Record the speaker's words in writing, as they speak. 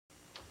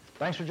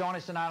Thanks for joining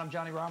us tonight. I'm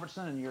Johnny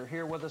Robertson, and you're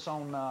here with us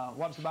on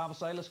What Does the Bible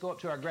Say? Let's go up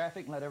to our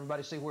graphic and let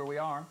everybody see where we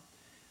are.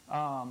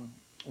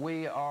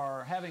 We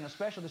are having a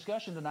special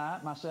discussion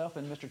tonight, myself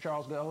and Mr.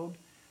 Charles Gold.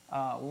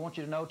 We want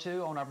you to know,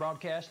 too, on our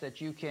broadcast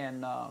that you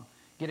can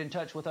get in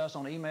touch with us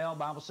on email,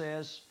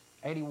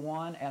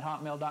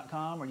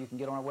 BibleSays81@hotmail.com, or you can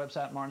get on our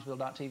website,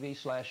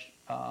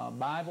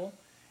 martinsville.tv/Bible,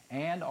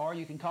 or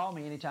you can call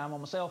me anytime on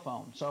my cell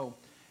phone. So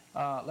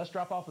let's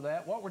drop off of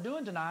that. What we're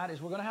doing tonight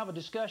is we're going to have a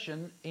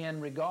discussion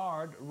in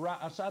regard,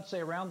 I'd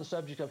say around the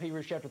subject of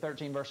Hebrews chapter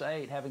 13, verse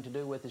 8, having to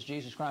do with is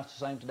Jesus Christ the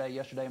same today,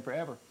 yesterday, and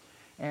forever.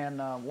 And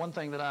one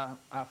thing that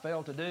I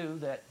failed to do,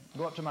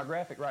 go up to my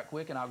graphic right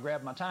quick and I'll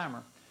grab my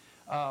timer.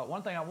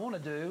 One thing I want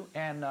to do,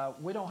 and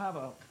we don't have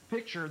a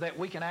picture that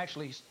we can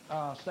actually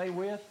stay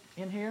with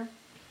in here.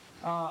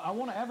 I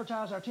want to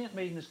advertise our tent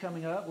meeting that's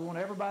coming up. We want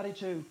everybody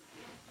to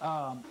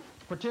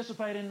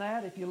participate in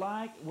that if you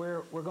like.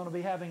 We're going to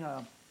be having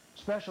a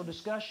special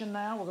discussion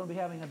now. We're going to be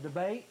having a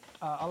debate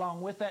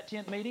along with that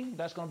tent meeting.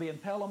 That's going to be in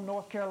Pelham,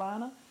 North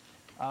Carolina.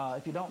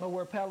 If you don't know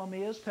where Pelham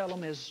is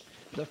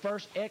the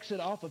first exit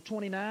off of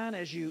 29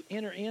 as you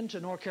enter into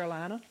North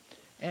Carolina.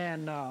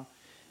 And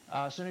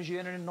as soon as you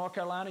enter into North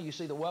Carolina, you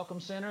see the Welcome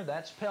Center.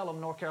 That's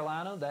Pelham, North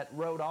Carolina. That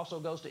road also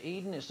goes to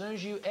Eden. As soon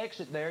as you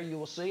exit there, you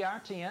will see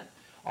our tent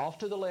off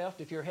to the left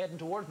if you're heading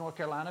towards North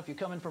Carolina. If you're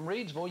coming from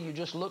Reidsville, you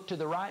just look to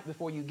the right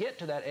before you get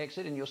to that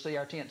exit, and you'll see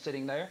our tent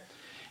sitting there.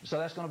 So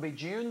that's going to be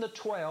June the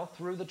 12th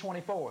through the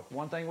 24th.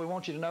 One thing we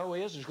want you to know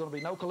is there's going to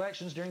be no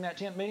collections during that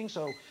tent meeting,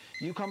 so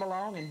you come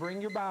along and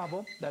bring your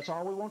Bible. That's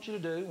all we want you to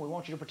do. We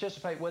want you to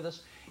participate with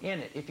us in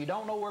it. If you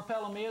don't know where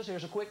Pelham is,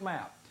 here's a quick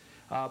map.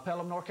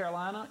 Pelham, North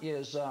Carolina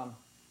is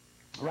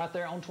right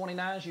there on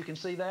 29, as you can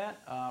see that.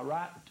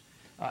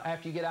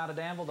 After you get out of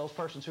Danville, those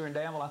persons who are in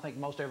Danville, I think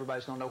most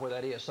everybody's going to know where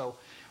that is. So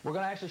we're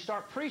going to actually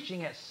start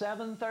preaching at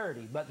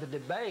 7:30, but the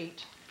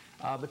debate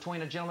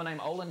between a gentleman named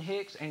Olin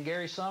Hicks and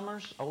Gary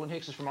Summers. Olin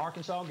Hicks is from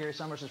Arkansas. Gary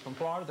Summers is from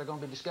Florida. They're going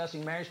to be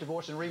discussing marriage,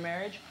 divorce, and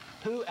remarriage.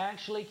 Who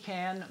actually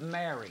can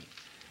marry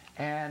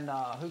and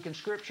who can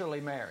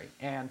scripturally marry.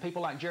 And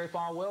people like Jerry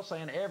Falwell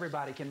saying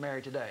everybody can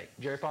marry today.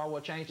 Jerry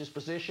Falwell changed his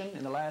position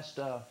in the last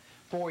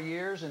 4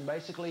 years, and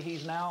basically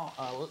he's now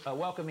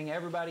welcoming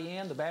everybody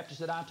in. The Baptists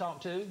that I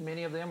talk to,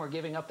 many of them are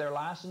giving up their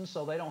license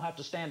so they don't have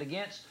to stand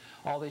against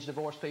all these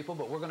divorced people.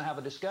 But we're going to have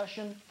a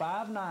discussion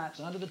 5 nights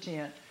under the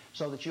tent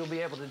so that you'll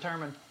be able to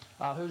determine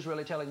who's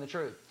really telling the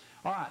truth.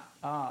 All right,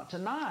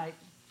 tonight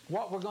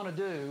what we're going to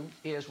do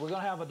is we're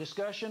going to have a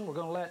discussion. We're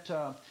going to let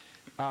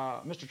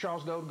Mr.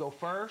 Charles Gold go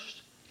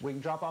first. We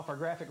can drop off our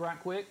graphic right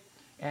quick,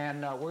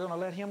 and we're going to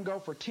let him go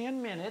for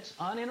 10 minutes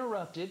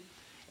uninterrupted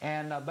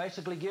and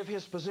basically give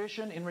his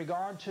position in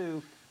regard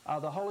to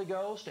the Holy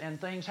Ghost and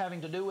things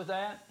having to do with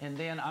that. And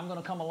then I'm going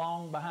to come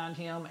along behind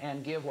him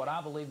and give what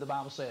I believe the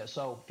Bible says.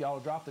 So if y'all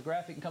will drop the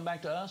graphic and come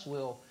back to us,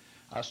 we'll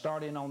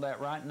start in on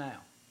that right now.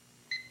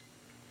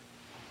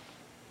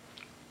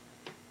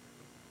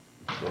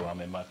 So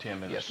I'm in my 10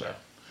 minutes. Yes, sir.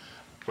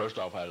 First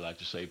off, I'd like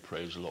to say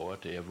praise the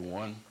Lord to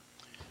everyone.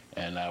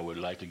 And I would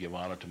like to give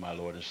honor to my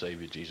Lord and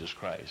Savior, Jesus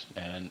Christ.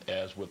 And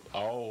as with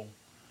all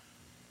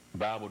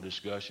Bible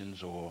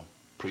discussions or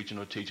preaching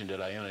or teaching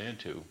that I enter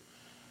into,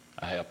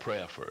 I have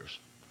prayer first.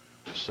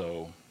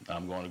 So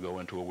I'm going to go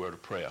into a word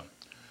of prayer.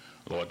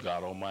 Lord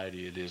God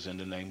Almighty, it is in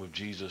the name of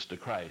Jesus the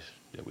Christ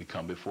that we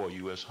come before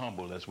you as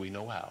humble as we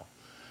know how.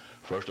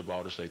 First of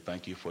all, to say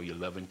thank you for your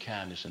loving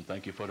kindness and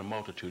thank you for the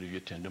multitude of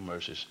your tender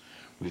mercies.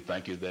 We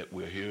thank you that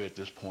we're here at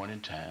this point in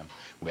time.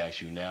 We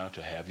ask you now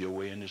to have your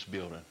way in this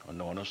building.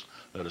 Anoint us,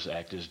 let us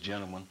act as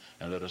gentlemen,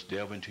 and let us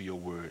delve into your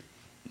word.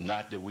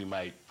 Not that we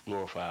might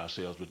glorify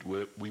ourselves, but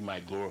we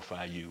might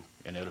glorify you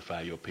and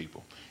edify your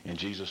people. In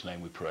Jesus'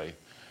 name we pray.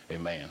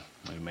 Amen.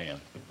 Amen.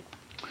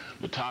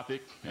 The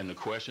topic and the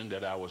question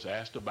that I was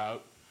asked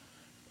about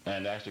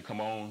and asked to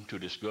come on to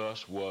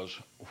discuss was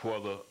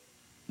whether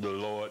the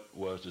Lord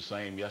was the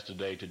same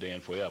yesterday, today,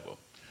 and forever.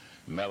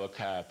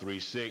 Malachi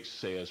 3:6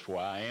 says, "For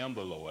I am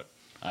the Lord,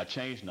 I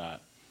change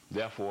not,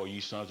 therefore ye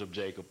sons of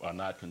Jacob are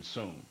not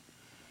consumed."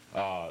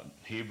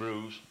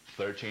 Hebrews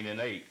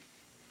 13:8,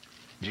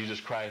 Jesus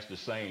Christ the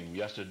same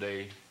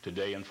yesterday,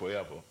 today, and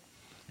forever.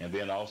 And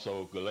then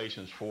also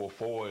Galatians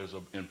 4:4 is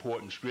an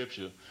important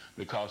scripture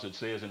because it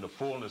says in the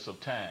fullness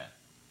of time,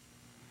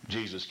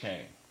 Jesus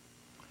came.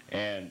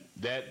 And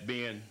that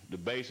being the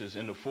basis,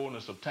 in the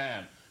fullness of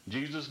time,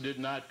 Jesus did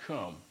not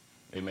come,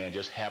 amen,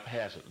 just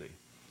haphazardly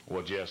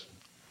or just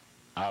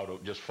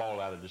fall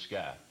out of the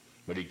sky.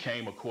 But he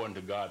came according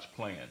to God's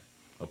plan,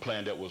 a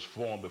plan that was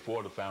formed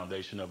before the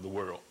foundation of the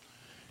world.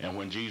 And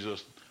when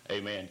Jesus,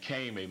 amen,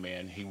 came,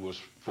 amen, he was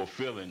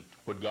fulfilling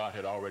what God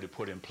had already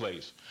put in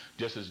place.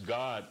 Just as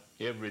God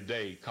every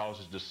day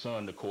causes the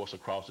sun to course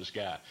across the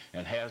sky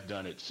and has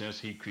done it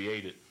since he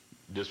created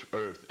this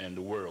earth and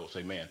the worlds,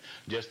 amen.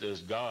 Just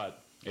as God,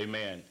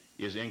 amen,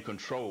 is in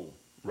control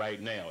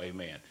right now,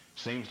 amen.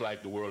 Seems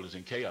like the world is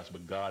in chaos,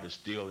 but God is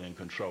still in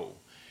control.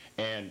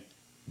 And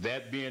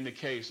that being the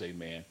case,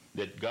 amen,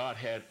 that God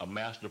had a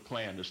master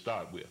plan to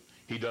start with.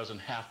 He doesn't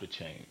have to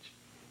change.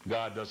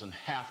 God doesn't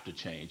have to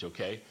change,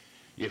 okay?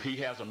 If he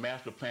has a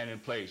master plan in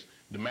place,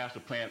 the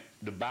master plan,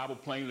 the Bible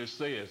plainly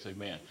says,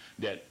 amen,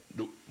 that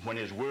when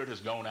his word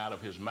has gone out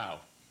of his mouth,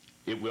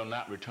 it will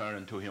not return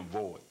unto him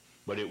void,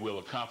 but it will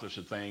accomplish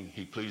the thing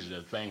he pleases,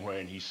 the thing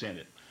wherein he sent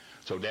it.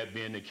 So that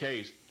being the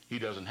case, he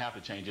doesn't have to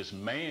change. It's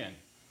man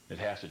that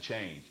has to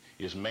change.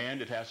 It's man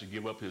that has to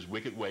give up his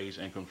wicked ways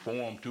and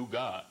conform to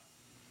God.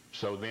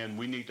 So then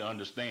we need to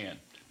understand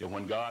that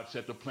when God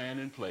set the plan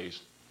in place,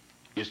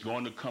 it's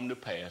going to come to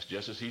pass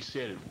just as he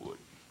said it would.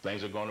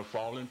 Things are going to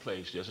fall in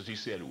place just as he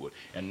said it would.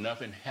 And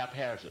nothing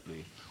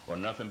haphazardly or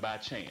nothing by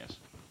chance.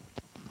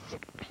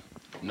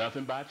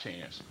 Nothing by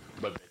chance,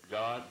 but that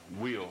God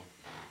will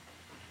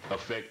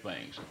affect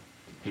things.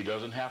 He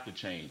doesn't have to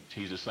change.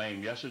 He's the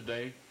same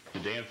yesterday,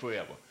 today, and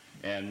forever.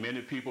 And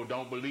many people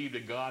don't believe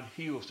that God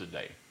heals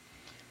today.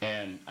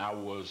 And I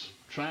was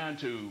trying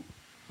to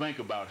think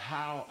about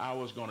how I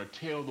was going to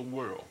tell the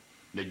world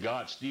that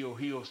God still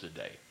heals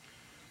today.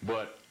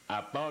 But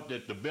I thought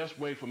that the best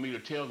way for me to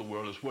tell the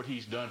world is what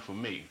he's done for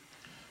me,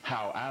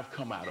 how I've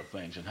come out of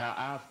things and how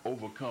I've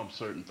overcome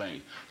certain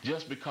things.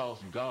 Just because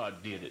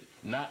God did it,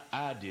 not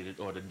I did it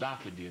or the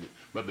doctor did it,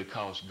 but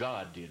because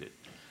God did it.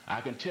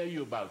 I can tell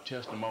you about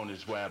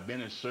testimonies where I've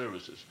been in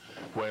services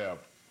where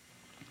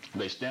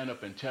they stand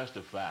up and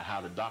testify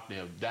how the doctor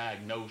has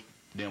diagnosed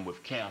them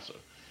with cancer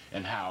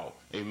and how,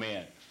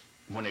 amen,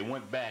 when they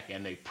went back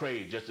and they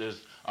prayed, just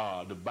as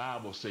the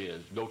Bible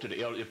says, go to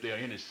the elders, if there are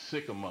any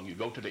sick among you,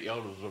 go to the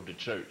elders of the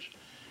church.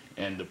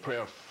 And the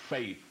prayer of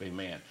faith,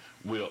 amen,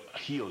 will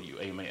heal you,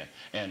 amen.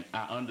 And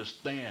I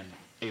understand,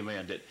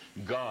 amen, that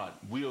God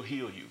will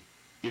heal you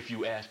if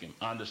you ask him.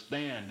 I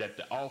understand that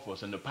the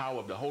office and the power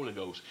of the Holy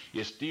Ghost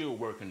is still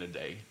working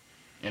today.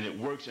 And it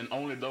works in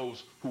only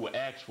those who will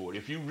ask for it.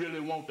 If you really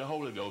want the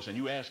Holy Ghost and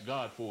you ask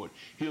God for it,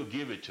 he'll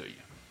give it to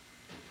you.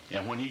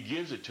 And when he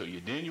gives it to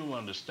you, then you'll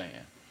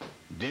understand.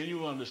 Then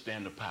you'll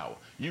understand the power.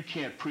 You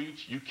can't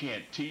preach, you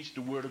can't teach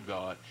the word of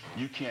God,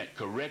 you can't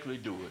correctly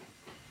do it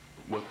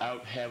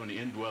without having the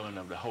indwelling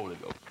of the Holy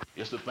Ghost.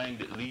 It's the thing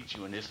that leads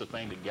you and it's the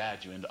thing that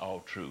guides you into all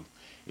truth.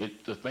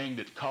 It's the thing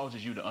that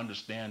causes you to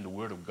understand the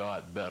word of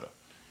God better.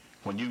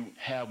 When you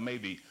have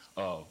maybe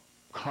a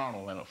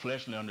carnal and a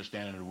fleshly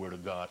understanding of the word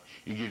of God,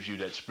 it gives you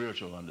that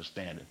spiritual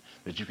understanding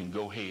that you can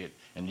go ahead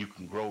and you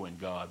can grow in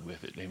God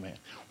with it, amen.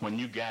 When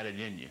you got it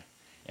in you,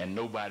 and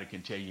nobody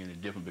can tell you any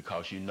different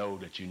because you know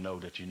that you know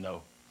that you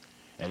know.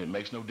 And it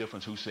makes no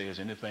difference who says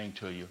anything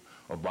to you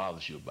or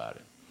bothers you about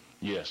it.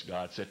 Yes,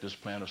 God set this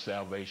plan of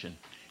salvation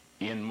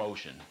in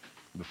motion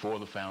before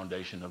the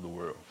foundation of the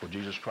world. For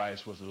Jesus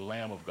Christ was the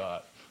Lamb of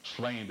God,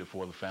 slain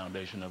before the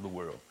foundation of the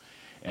world.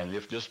 And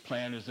if this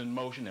plan is in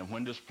motion, and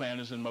when this plan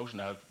is in motion,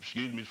 now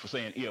excuse me for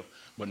saying if,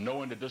 but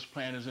knowing that this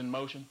plan is in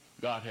motion,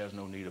 God has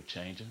no need of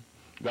changing.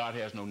 God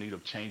has no need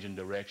of changing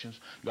directions.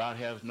 God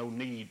has no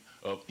need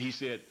of, he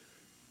said,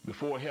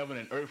 before heaven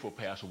and earth will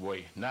pass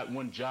away, not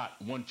one jot,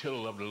 one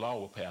tittle of the law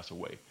will pass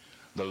away.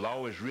 The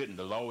law is written,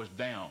 the law is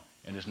down,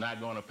 and it's not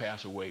going to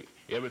pass away.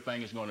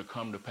 Everything is going to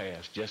come to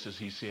pass just as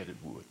he said it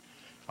would.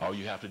 All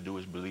you have to do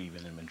is believe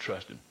in him and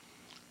trust him.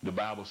 The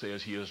Bible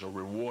says he is a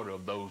rewarder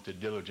of those that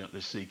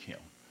diligently seek him.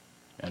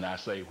 And I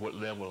say, what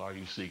level are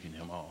you seeking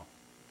him on?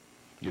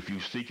 If you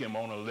seek him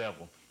on a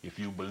level, if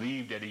you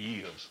believe that he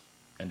is,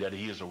 and that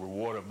he is a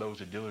rewarder of those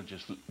that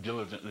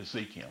diligently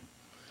seek him,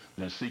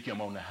 then seek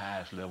him on the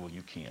highest level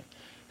you can.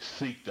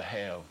 Seek to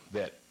have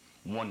that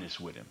oneness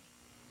with him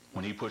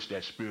when he puts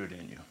that spirit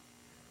in you.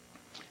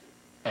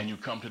 And you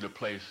come to the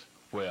place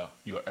where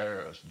you're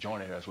heirs,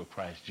 joint heirs with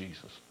Christ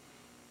Jesus.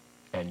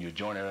 And you're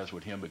joint heirs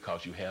with him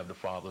because you have the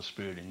Father's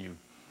Spirit in you,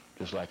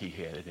 just like he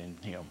had it in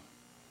him.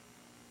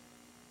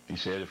 He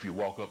said, if you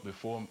walk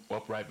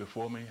upright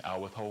before me,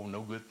 I'll withhold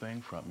no good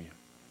thing from you.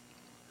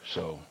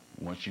 So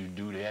once you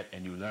do that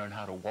and you learn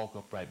how to walk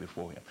upright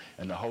before him,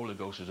 and the Holy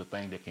Ghost is a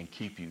thing that can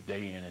keep you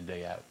day in and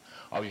day out.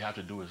 All you have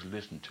to do is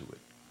listen to it.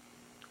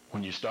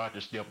 When you start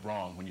to step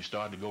wrong, when you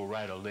start to go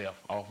right or left,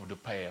 off of the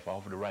path,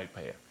 off of the right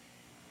path,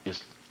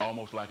 it's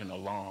almost like an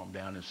alarm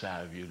down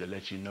inside of you that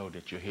lets you know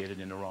that you're headed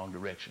in the wrong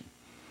direction.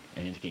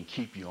 And it can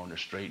keep you on the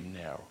straight and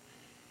narrow.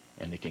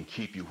 And it can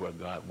keep you where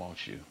God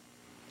wants you.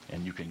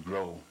 And you can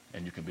grow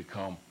and you can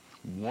become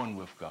one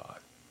with God.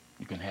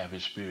 You can have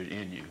his spirit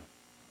in you,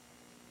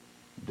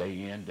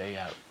 day in, day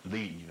out,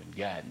 leading you and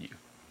guiding you,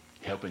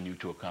 helping you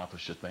to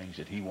accomplish the things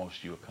that he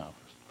wants you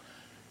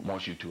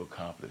to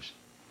accomplish.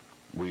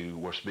 We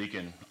were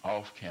speaking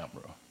off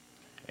camera,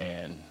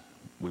 and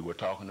we were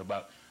talking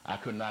about, I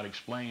could not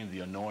explain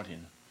the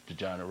anointing to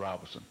Johnny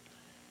Robinson.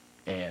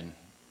 And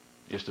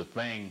it's the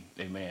thing,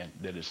 amen,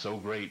 that is so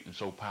great and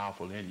so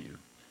powerful in you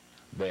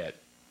that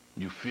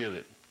you feel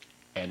it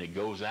and it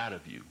goes out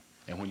of you.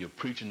 And when you're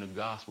preaching the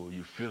gospel,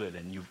 you feel it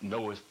and you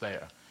know it's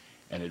there.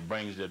 And it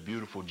brings that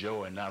beautiful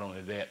joy. And not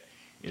only that,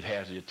 it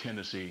has a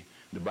tendency,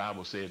 the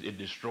Bible says, it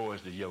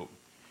destroys the yoke.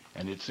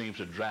 And it seems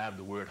to drive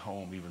the word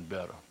home even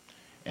better.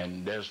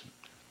 And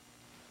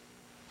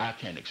I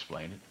can't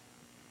explain it.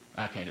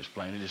 I can't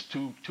explain it. It's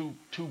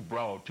too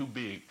broad, too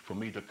big for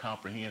me to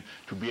comprehend,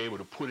 to be able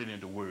to put it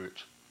into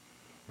words.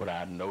 But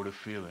I know the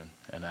feeling,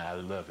 and I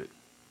love it.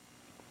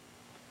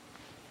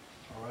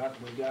 All right,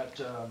 we've got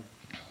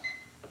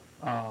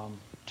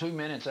 2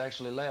 minutes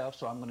actually left,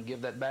 so I'm going to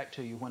give that back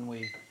to you when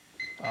we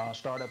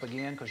start up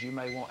again, because you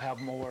may have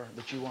more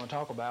that you want to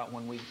talk about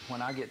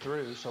when I get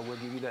through, so we'll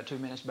give you that 2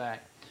 minutes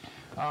back.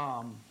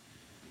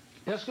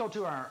 Let's go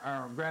to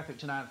our graphic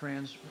tonight,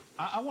 friends.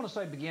 I want to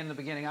say in the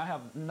beginning, I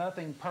have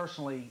nothing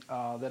personally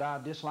that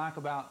I dislike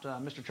about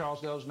Mr.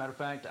 Charles Goes. As a matter of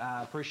fact,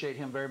 I appreciate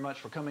him very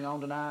much for coming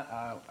on tonight.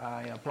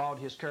 I applaud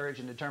his courage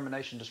and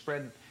determination to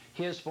spread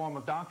his form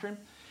of doctrine.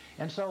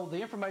 And so the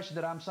information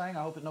that I'm saying,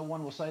 I hope that no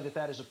one will say that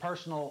that is a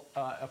personal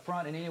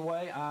affront in any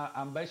way.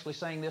 I'm basically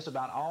saying this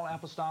about all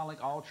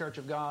apostolic, all Church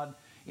of God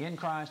in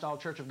Christ, all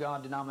Church of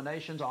God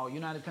denominations, all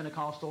United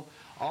Pentecostal,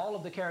 all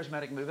of the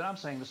charismatic movement. I'm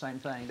saying the same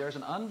thing. There's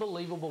an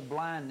unbelievable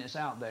blindness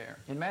out there.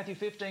 In Matthew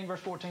 15,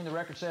 verse 14, the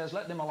record says,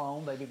 "Let them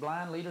alone. They be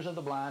blind leaders of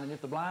the blind, and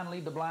if the blind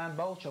lead the blind,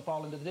 both shall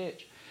fall into the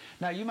ditch."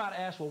 Now, you might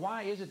ask, well,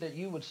 why is it that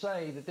you would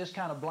say that this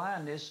kind of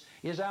blindness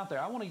is out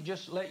there? I want to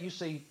just let you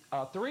see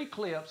 3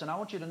 clips, and I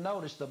want you to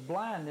notice the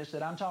blindness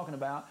that I'm talking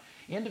about.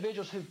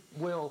 Individuals who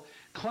will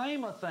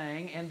claim a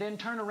thing and then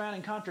turn around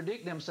and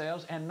contradict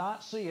themselves and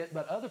not see it,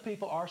 but other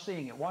people are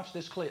seeing it. Watch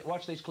this clip.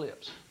 Watch these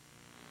clips.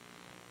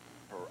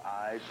 Her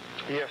eyes,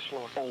 yes,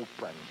 Lord,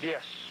 open.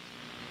 Yes.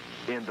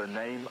 In the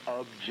name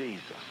of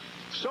Jesus.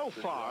 So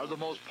far, the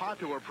most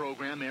popular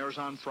program airs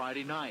on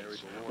Friday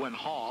nights, when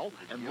Hall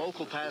and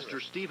local pastor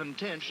Stephen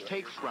Tinch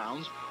takes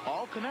grounds,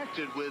 all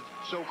connected with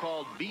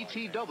so-called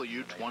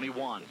BTW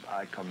 21.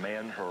 I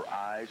command her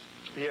eyes,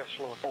 yes,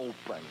 Lord,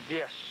 open.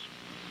 Yes.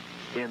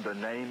 In the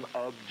name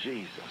of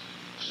Jesus.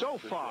 So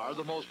far,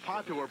 the most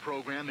popular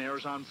program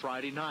airs on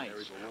Friday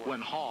nights, when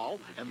Hall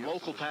and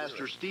local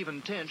pastor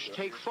Stephen Tinch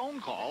take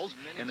phone calls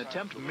and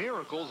attempt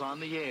miracles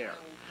on the air.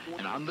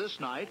 And on this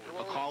night,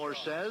 a caller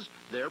says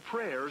their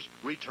prayers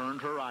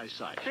returned her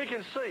eyesight. She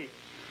can see.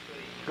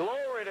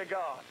 Glory to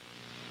God.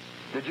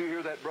 Did you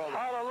hear that, brother?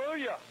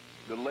 Hallelujah.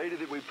 The lady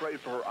that we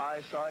prayed for her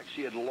eyesight,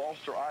 she had lost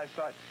her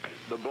eyesight.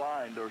 The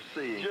blind are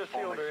seeing. Just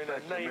healed her in the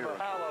name of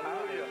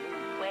Hallelujah.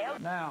 Well,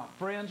 now,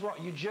 friends,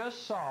 what you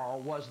just saw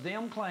was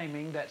them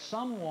claiming that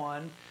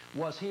someone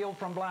was healed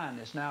from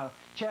blindness. Now,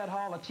 Chad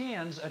Hall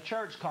attends a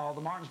church called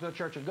the Martinsville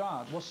Church of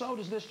God. Well, so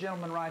does this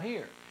gentleman right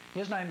here.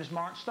 His name is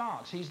Mark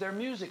Stocks. He's their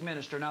music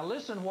minister. Now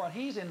listen what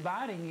he's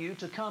inviting you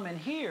to come and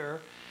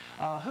hear,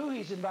 who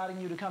he's inviting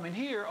you to come and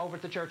hear over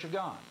at the Church of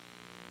God.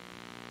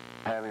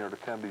 Having her to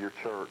come to your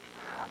church.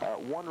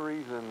 One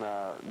reason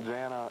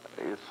Jana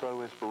is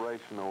so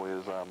inspirational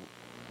is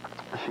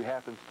she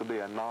happens to be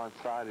a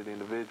non-sighted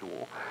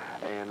individual,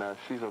 and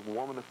she's a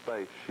woman of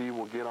faith. She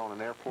will get on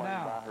an airplane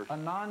by herself. A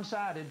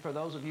non-sighted, for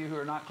those of you who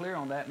are not clear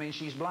on that, means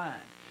she's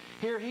blind.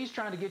 Here he's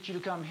trying to get you to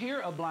come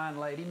hear a blind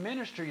lady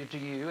minister to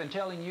you and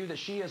telling you that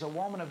she is a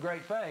woman of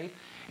great faith.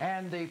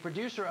 And the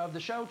producer of the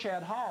show,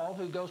 Chad Hall,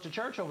 who goes to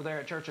church over there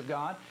at Church of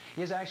God,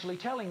 is actually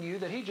telling you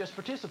that he just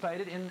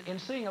participated in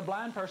seeing a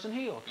blind person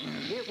healed.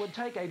 It would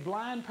take a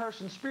blind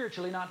person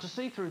spiritually not to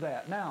see through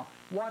that. Now,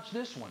 watch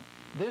this one.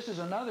 This is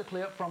another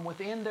clip from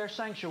within their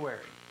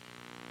sanctuary.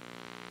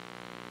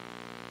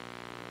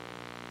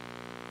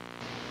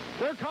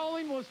 Their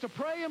calling was to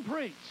pray and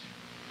preach.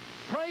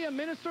 Pray and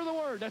minister the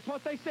word. That's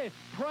what they said.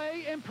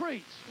 Pray and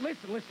preach.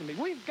 Listen to me.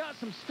 We've got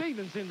some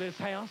Stephens in this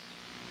house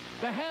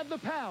that have the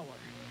power.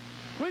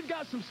 We've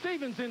got some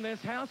Stephens in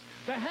this house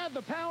that have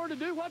the power to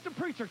do what the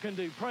preacher can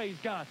do, praise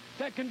God,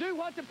 that can do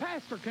what the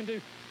pastor can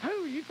do.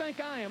 Who you think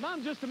I am?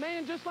 I'm just a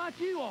man just like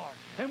you are.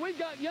 And we've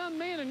got young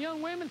men and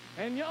young women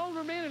and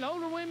older men and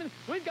older women.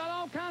 We've got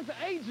all kinds of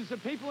ages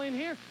of people in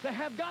here that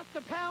have got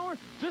the power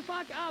just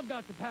like I've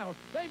got the power.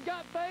 They've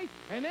got faith,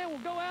 and they will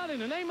go out in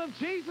the name of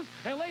Jesus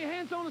and lay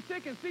hands on the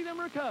sick and see them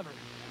recover.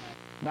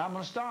 Now, I'm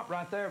going to stop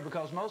right there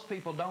because most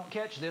people don't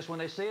catch this when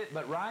they see it,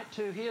 but right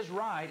to his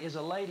right is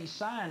a lady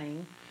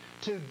signing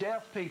to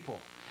deaf people.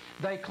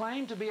 They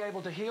claim to be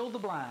able to heal the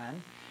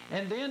blind,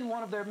 and then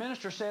one of their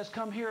ministers says,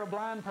 "Come hear a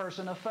blind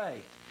person of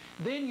faith."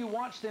 Then you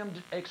watch them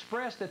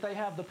express that they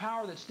have the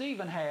power that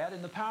Stephen had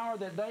and the power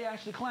that they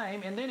actually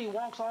claim, and then he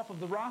walks off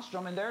of the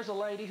rostrum, and there's a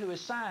lady who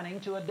is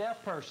signing to a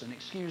deaf person.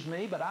 Excuse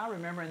me, but I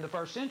remember in the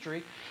first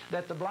century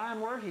that the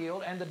blind were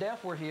healed and the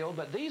deaf were healed,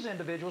 but these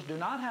individuals do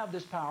not have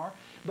this power,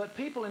 but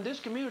people in this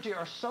community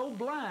are so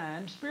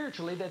blind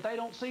spiritually that they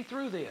don't see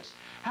through this.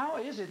 How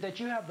is it that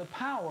you have the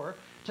power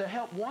to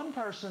help one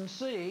person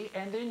see,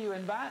 and then you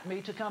invite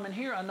me to come and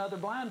hear another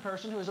blind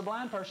person who is a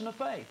blind person of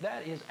faith?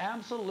 That is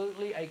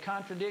absolutely a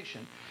contradiction.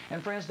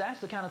 And friends,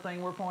 that's the kind of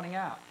thing we're pointing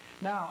out.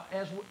 Now,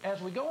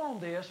 as we go on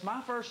this,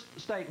 my first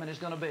statement is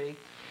going to be,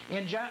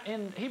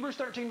 in Hebrews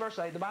 13, verse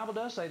 8, the Bible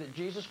does say that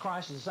Jesus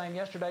Christ is the same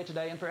yesterday,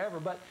 today, and forever.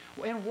 But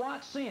in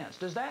what sense?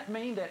 Does that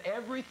mean that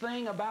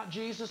everything about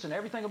Jesus and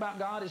everything about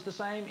God is the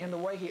same in the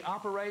way he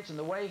operates and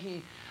the way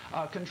he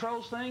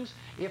controls things?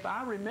 If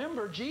I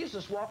remember,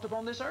 Jesus walked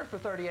upon this earth for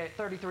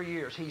 33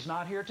 years. He's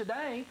not here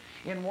today.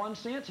 In one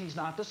sense, he's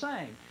not the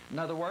same. In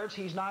other words,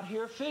 he's not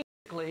here physically.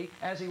 quickly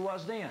as he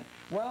was then.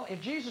 Well,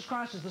 if Jesus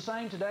Christ is the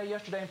same today,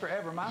 yesterday, and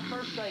forever, my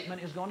first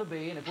statement is going to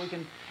be, and if we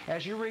can,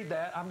 as you read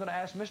that, I'm going to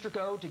ask Mr.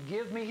 Goad to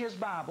give me his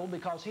Bible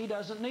because he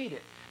doesn't need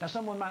it. Now,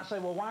 someone might say,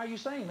 well, why are you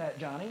saying that,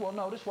 Johnny? Well,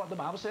 notice what the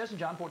Bible says in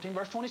John 14,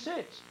 verse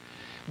 26.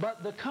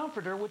 But the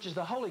Comforter, which is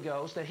the Holy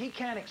Ghost, that he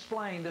can't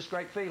explain this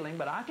great feeling,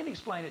 but I can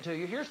explain it to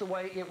you. Here's the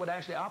way it would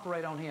actually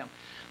operate on him.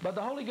 But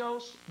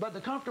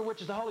the Comforter,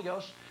 which is the Holy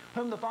Ghost,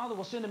 whom the Father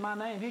will send in my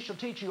name, he shall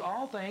teach you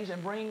all things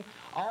and bring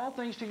all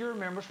things to your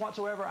remembrance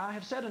whatsoever I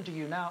have said unto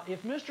you. Now,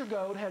 if Mr.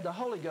 Goad had the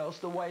Holy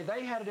Ghost the way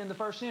they had it in the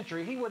first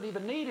century, he wouldn't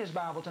even need his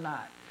Bible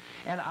tonight.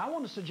 And I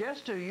want to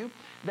suggest to you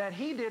that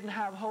he didn't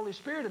have Holy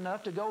Spirit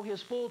enough to go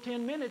his full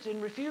 10 minutes in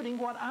refuting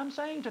what I'm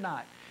saying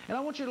tonight. And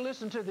I want you to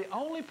listen to the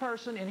only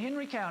person in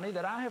Henry County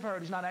that I have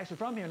heard, he's not actually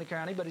from Henry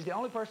County, but he's the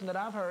only person that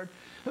I've heard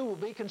who will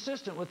be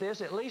consistent with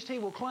this. At least he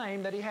will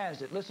claim that he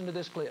has it. Listen to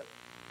this clip.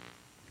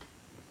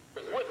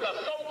 With the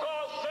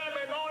so-called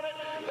sermon on it,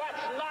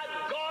 that's not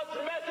God's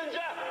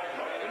messenger.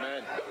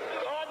 Amen.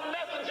 God's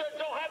messenger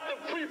don't have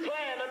to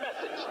pre-plan a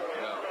message.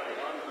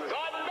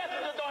 God's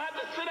messenger don't have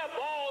to sit up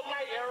all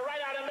night and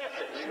write out a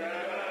message.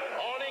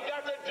 All he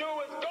got to do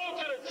is go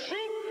to the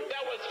truth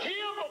that was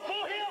here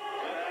before him.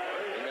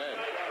 Amen.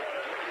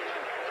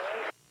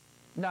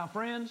 Now,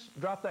 friends,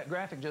 drop that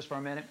graphic just for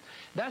a minute.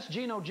 That's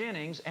Geno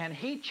Jennings, and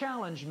he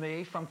challenged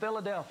me from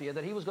Philadelphia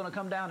that he was going to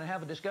come down and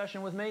have a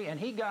discussion with me, and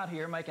he got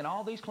here making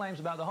all these claims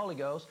about the Holy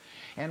Ghost,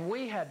 and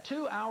we had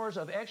 2 hours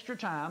of extra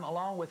time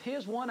along with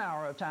his 1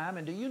 hour of time,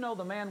 and do you know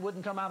the man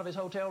wouldn't come out of his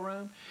hotel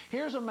room?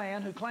 Here's a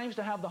man who claims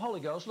to have the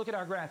Holy Ghost. Look at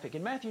our graphic.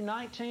 In Matthew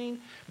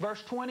 19,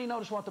 verse 20,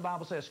 notice what the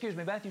Bible says. Excuse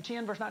me, Matthew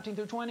 10, verse 19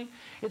 through 20.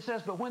 It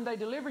says, but when they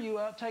deliver you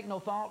up, take no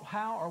thought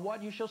how or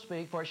what you shall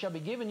speak, for it shall be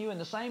given you in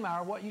the same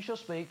hour what you shall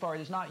speak, for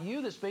it is not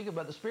you that speaketh,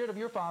 but the Spirit of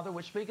your Father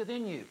which speaketh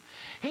in you.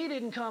 He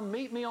didn't come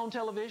meet me on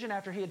television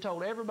after he had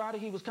told everybody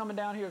he was coming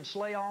down here to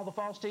slay all the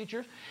false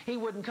teachers. He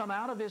wouldn't come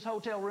out of his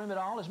hotel room at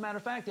all. As a matter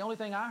of fact, the only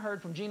thing I heard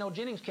from Geno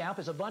Jennings' camp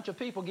is a bunch of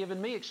people giving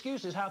me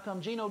excuses how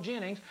come Geno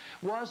Jennings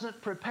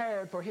wasn't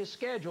prepared for his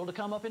schedule to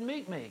come up and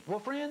meet me. Well,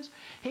 friends,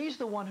 he's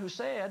the one who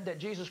said that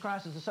Jesus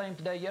Christ is the same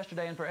today,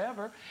 yesterday, and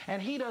forever,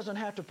 and he doesn't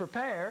have to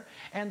prepare.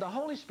 And the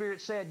Holy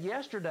Spirit said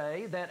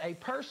yesterday that a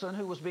person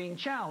who was being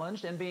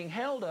challenged and being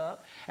held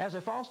up as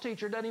a false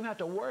teacher doesn't even have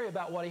to worry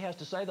about what he has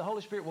to say. The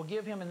Holy Spirit will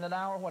give him in that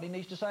hour what he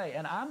needs to say.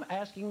 And I'm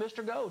asking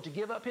Mr. Goad to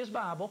give up his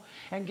Bible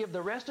and give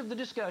the rest of the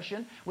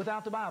discussion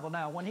without the Bible.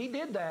 Now, when he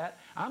did that,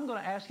 I'm going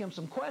to ask him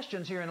some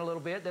questions here in a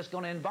little bit that's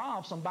going to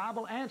involve some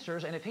Bible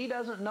answers. And if he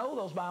doesn't know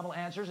those Bible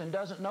answers and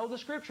doesn't know the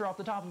Scripture off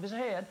the top of his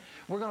head,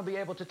 we're going to be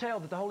able to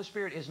tell that the Holy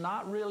Spirit is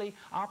not really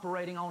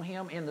operating on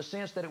him in the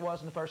sense that it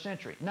was in the first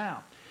century.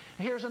 Now,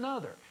 here's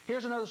another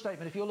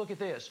statement. If you'll look at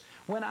this.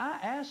 When I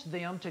asked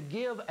them to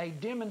give a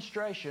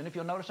demonstration, if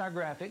you'll notice our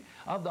graphic,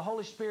 of the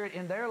Holy Spirit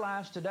in their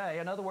lives today,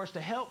 in other words,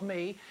 to help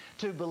me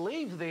to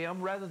believe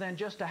them rather than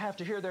just to have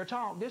to hear their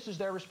talk, this is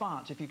their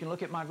response. If you can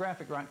look at my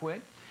graphic right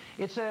quick.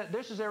 It said,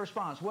 this is their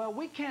response. Well,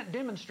 we can't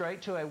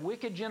demonstrate to a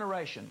wicked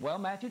generation. Well,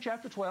 Matthew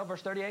chapter 12,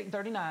 verse 38 and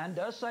 39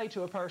 does say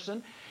to a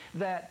person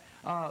that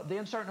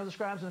then certain of the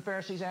scribes and the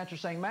Pharisees answered,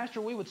 saying, Master,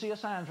 we would see a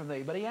sign from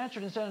thee. But he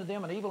answered and said unto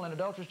them, an evil and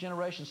adulterous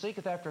generation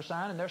seeketh after a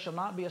sign, and there shall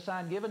not be a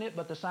sign given it,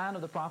 but the sign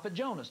of the prophet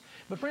Jonas.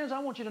 But friends, I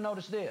want you to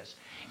notice this.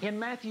 In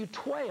Matthew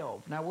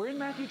 12, now we're in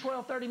Matthew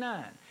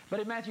 12:39, but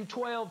in Matthew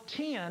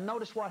 12:10,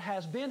 notice what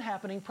has been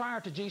happening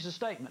prior to Jesus'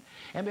 statement.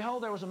 And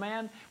behold, there was a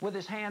man with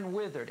his hand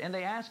withered, and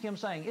they asked him,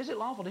 saying, Is it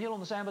lawful to heal on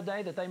the Sabbath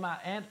day, that they might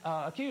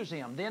accuse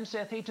him? Then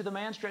saith he to the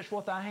man, Stretch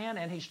forth thy hand,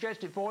 and he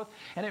stretched it forth,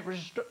 and it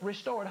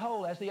restored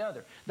whole as the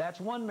other. That's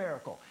one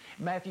miracle.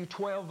 Matthew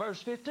 12,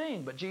 verse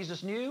 15. But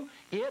Jesus knew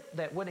it,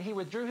 that when he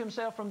withdrew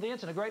himself from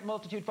thence, and a great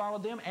multitude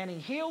followed them, and he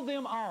healed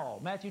them all.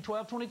 Matthew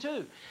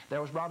 12:22.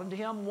 There was brought unto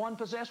him one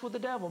possessed with the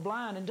devil,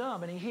 blind and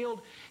dumb, and he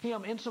healed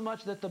him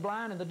insomuch that the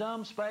blind and the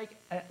dumb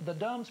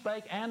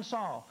spake and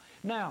saw.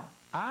 Now,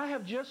 I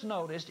have just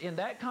noticed in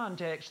that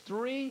context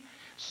 3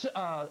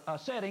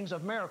 settings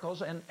of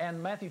miracles,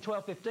 and Matthew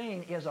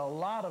 12:15 is a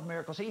lot of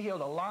miracles. He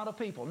healed a lot of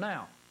people.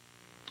 Now,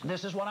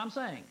 this is what I'm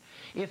saying.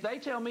 If they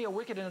tell me a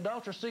wicked and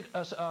adulterous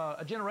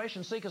a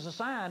generation seeketh a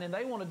sign, and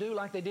they want to do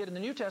like they did in the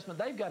New Testament,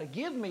 they've got to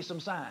give me some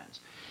signs.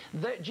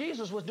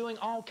 Jesus was doing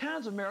all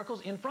kinds of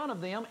miracles in front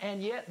of them,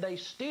 and yet they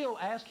still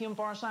ask him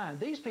for a sign.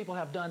 These people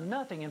have done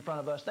nothing in front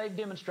of us. They've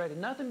demonstrated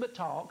nothing but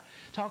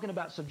talking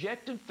about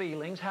subjective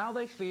feelings, how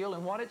they feel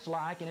and what it's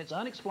like, and it's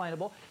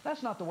unexplainable.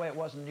 That's not the way it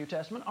was in the New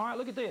Testament. All right,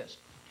 look at this.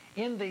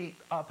 In the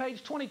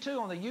page 22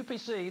 on the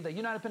UPC, the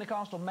United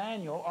Pentecostal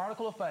Manual,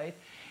 Article of Faith,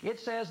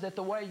 it says that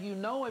the way you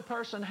know a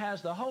person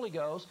has the Holy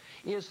Ghost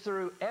is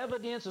through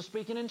evidence of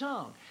speaking in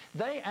tongues.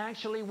 They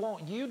actually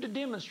want you to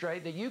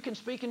demonstrate that you can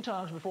speak in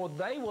tongues before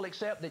they will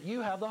accept that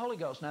you have the Holy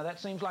Ghost. Now, that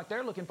seems like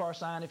they're looking for a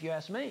sign if you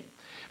ask me.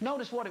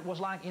 Notice what it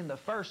was like in the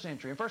first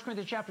century. In 1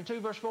 Corinthians chapter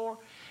 2, verse 4,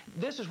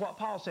 this is what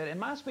Paul said, And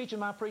my speech and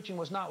my preaching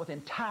was not with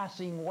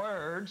enticing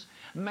words,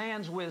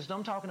 man's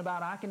wisdom, talking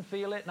about I can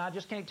feel it and I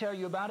just can't tell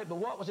you about it, but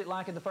what was it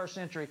like in the first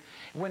century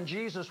when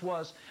Jesus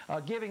was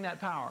giving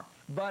that power?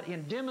 But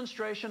in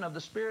demonstration of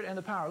the Spirit and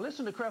the power.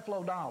 Listen to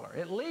Creflo Dollar.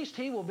 At least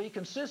he will be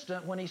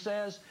consistent when he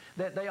says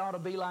that they ought to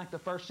be like the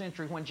first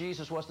century when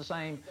Jesus was the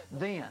same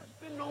then.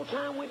 Spend no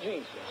time with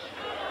Jesus.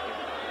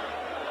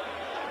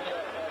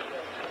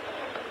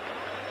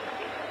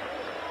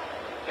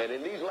 And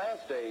in these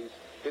last days,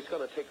 it's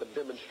going to take a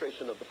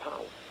demonstration of the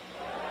power.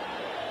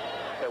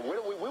 And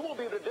we won't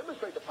be able to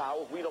demonstrate the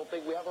power if we don't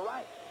think we have a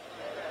right.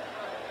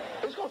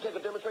 It's going to take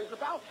a demonstration of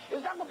power.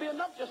 It's not going to be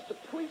enough just to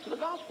preach the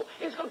gospel.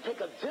 It's going to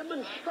take a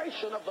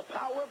demonstration of the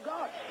power of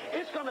God.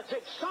 It's going to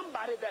take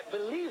somebody that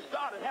believes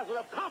God and has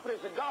enough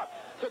confidence in God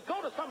to go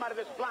to somebody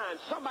that's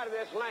blind, somebody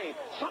that's lame,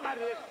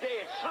 somebody that's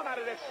dead,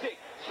 somebody that's sick,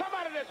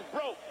 somebody that's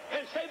broke,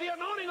 and say, the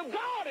anointing of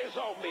God is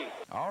on me.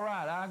 All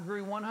right, I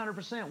agree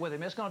 100% with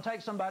him. It's going to take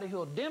somebody who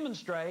will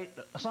demonstrate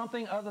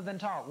something other than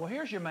talk. Well,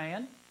 here's your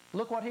man.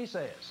 Look what he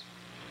says.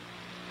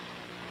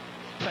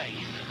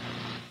 Faith.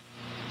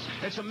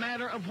 It's a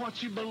matter of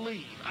what you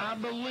believe. I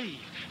believe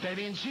that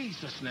in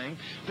Jesus' name,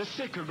 the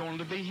sick are going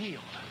to be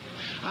healed.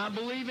 I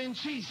believe in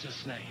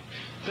Jesus' name,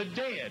 the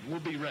dead will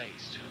be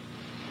raised.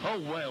 Oh,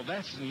 well,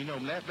 that's, you know,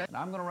 that...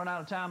 I'm going to run out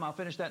of time. I'll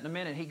finish that in a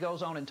minute. He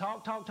goes on and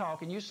talk,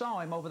 and you saw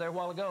him over there a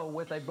while ago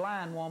with a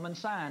blind woman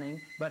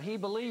signing, but he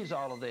believes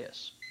all of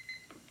this.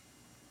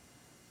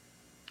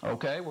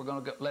 Okay, we're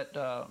going to let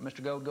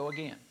Mr. Gold go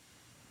again.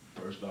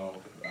 First off,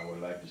 I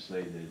would like to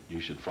say that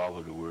you should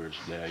follow the words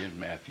there in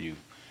Matthew.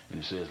 And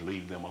it says,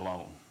 leave them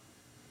alone.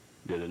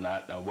 Did it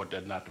not?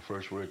 That's not the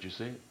first word you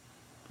said?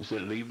 It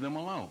said, leave them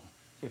alone.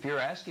 If you're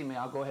asking me,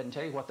 I'll go ahead and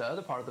tell you what the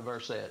other part of the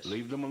verse says.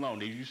 Leave them alone.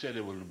 You said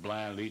it was the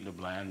blind leading the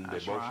blind, and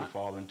that's they both right. should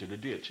fall into the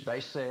ditch.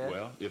 They said.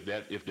 Well,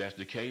 if that's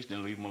the case,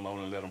 then leave them alone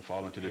and let them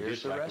fall into the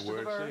ditch like the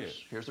word says.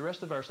 Here's the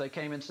rest of the verse. They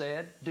came and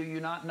said, do you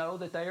not know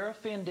that they are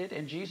offended?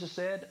 And Jesus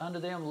said unto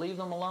them, leave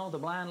them alone. The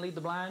blind lead the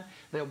blind.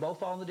 They'll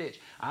both fall in the ditch.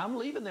 I'm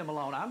leaving them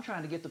alone. I'm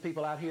trying to get the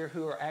people out here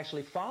who are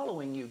actually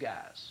following you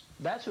guys.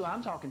 That's who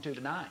I'm talking to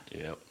tonight.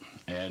 Yep.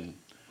 And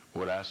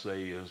what I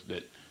say is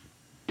that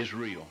it's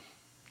real.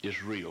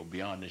 It's real.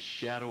 Beyond the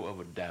shadow of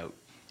a doubt,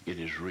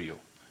 it is real.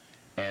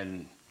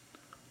 And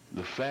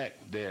the fact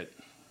that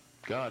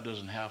God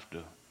doesn't have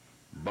to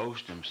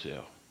boast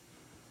himself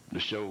to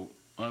show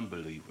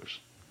unbelievers.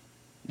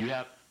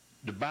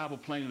 The Bible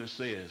plainly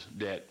says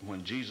that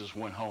when Jesus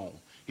went home,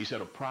 he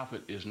said a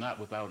prophet is not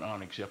without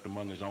honor except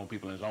among his own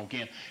people and his own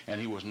kin. And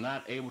he was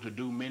not able to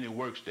do many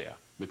works there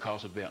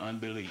because of their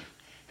unbelief.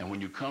 And when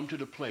you come to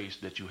the place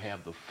that you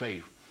have the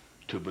faith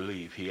to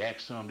believe, he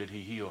asked some that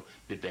he healed,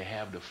 did they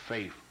have the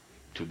faith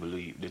to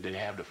believe? Did they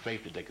have the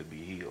faith that they could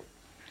be healed?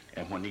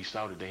 And when he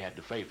saw that they had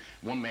the faith,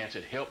 one man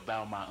said, help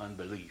thou my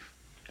unbelief.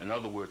 In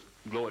other words,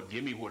 Lord,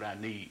 give me what I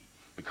need,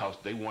 because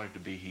they wanted to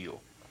be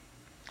healed.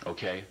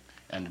 Okay?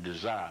 And the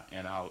desire.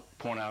 And I'll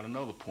point out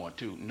another point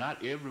too.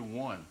 Not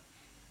everyone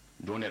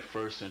during that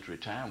first century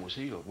time was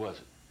healed, was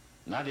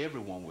it? Not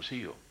everyone was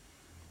healed.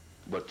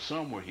 But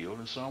some were healed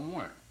and some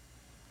weren't.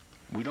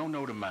 We don't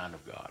know the mind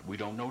of God. We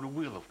don't know the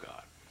will of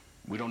God.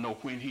 We don't know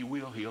when he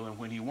will heal and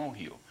when he won't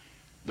heal.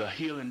 The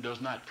healing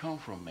does not come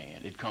from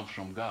man. It comes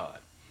from God.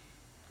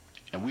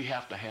 And we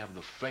have to have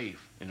the faith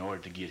in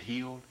order to get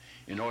healed,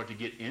 in order to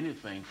get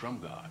anything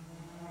from God.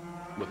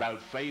 Without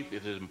faith,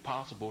 it is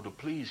impossible to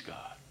please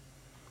God.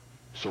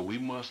 So we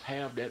must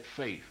have that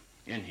faith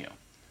in him.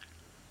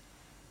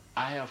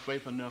 I have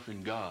faith enough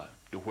in God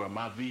to where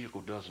my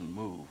vehicle doesn't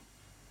move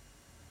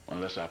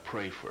unless I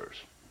pray first.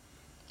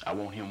 I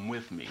want him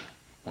with me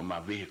when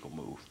my vehicle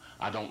moves.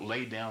 I don't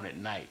lay down at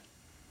night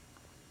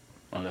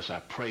unless I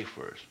pray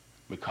first,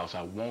 because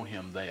I want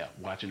him there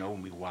watching over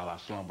me while I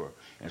slumber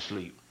and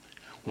sleep.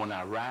 When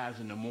I rise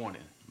in the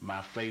morning,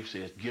 my faith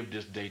says, give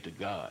this day to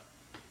God.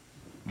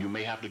 You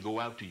may have to go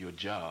out to your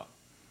job,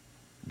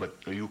 but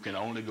you can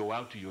only go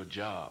out to your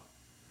job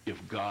if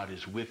God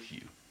is with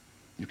you.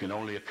 You can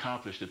only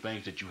accomplish the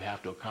things that you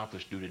have to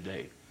accomplish through the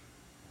day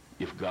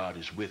if God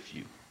is with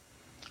you.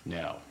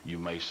 Now, you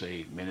may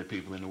say many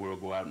people in the world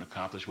go out and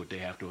accomplish what they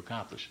have to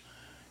accomplish,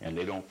 and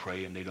they don't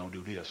pray and they don't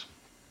do this.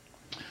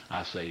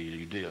 I say to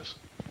you this,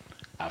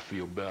 I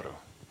feel better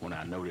when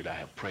I know that I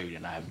have prayed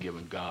and I have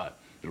given God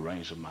the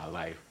reins of my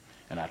life,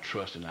 and I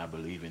trust and I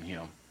believe in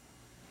him.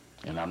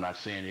 And I'm not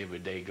saying every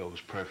day goes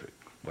perfect,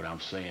 but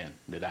I'm saying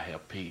that I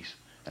have peace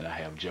and I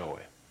have joy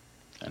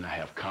and I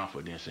have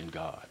confidence in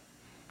God.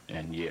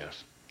 And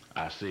yes,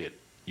 I said,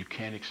 you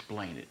can't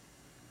explain it.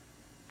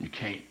 You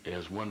can't,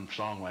 as one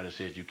songwriter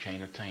says, you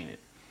can't attain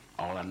it.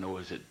 All I know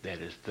is that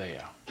it's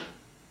there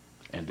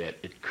and that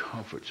it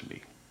comforts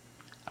me.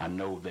 I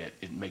know that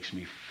it makes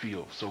me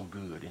feel so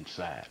good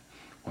inside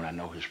when I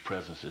know his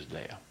presence is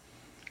there.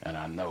 And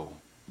I know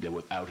that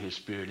without his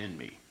spirit in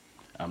me,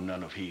 I'm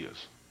none of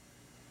his.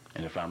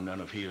 And if I'm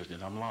none of his,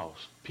 then I'm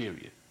lost,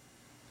 period.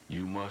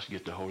 You must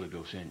get the Holy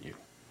Ghost in you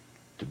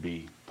to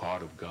be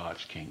part of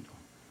God's kingdom.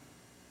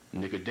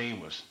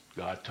 Nicodemus,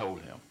 God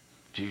told him,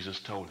 Jesus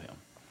told him,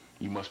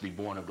 you must be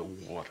born of the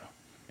water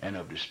and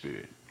of the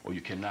Spirit, or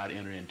you cannot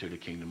enter into the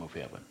kingdom of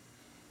heaven.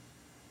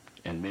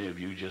 And many of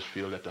you just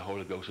feel that the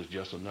Holy Ghost is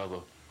just another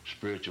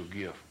spiritual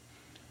gift.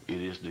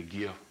 It is the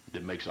gift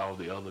that makes all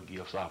the other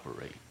gifts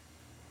operate.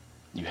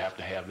 You have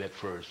to have that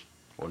first,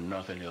 or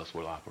nothing else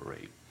will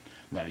operate.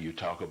 Now, you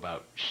talk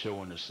about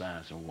showing the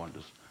signs and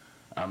wonders.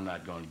 I'm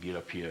not going to get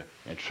up here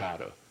and try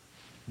to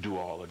do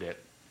all of that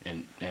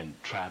and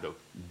try to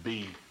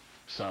be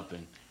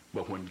something.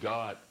 But when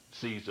God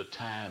sees the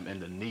time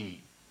and the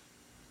need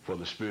for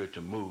the Spirit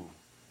to move,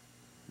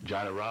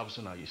 Johnny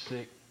Robinson, are you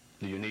sick?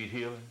 Do you need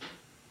healing?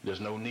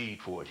 There's no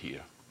need for it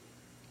here.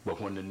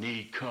 But when the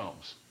need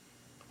comes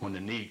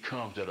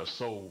that a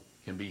soul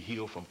can be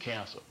healed from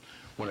cancer,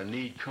 when a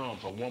need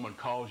comes, a woman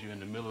calls you in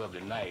the middle of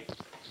the night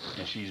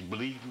and she's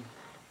bleeding,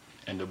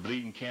 and the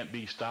bleeding can't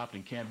be stopped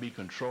and can't be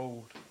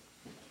controlled,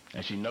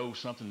 and she knows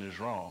something is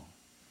wrong,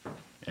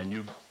 and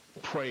you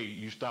pray,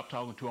 you stop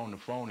talking to her on the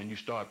phone and you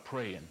start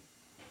praying,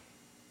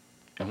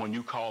 and when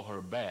you call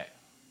her back,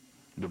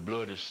 the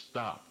blood is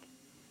stopped,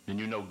 then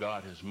you know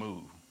God has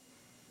moved.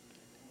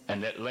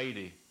 And that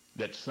lady,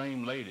 that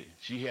same lady,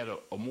 she had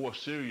a more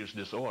serious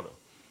disorder,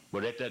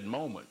 but at that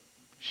moment,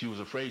 she was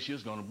afraid she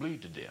was going to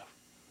bleed to death.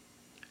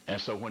 And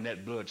so when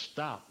that blood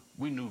stopped,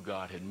 we knew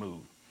God had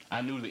moved.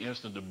 I knew the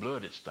instant the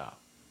blood had stopped.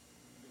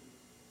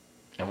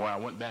 And when I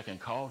went back and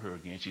called her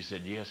again, she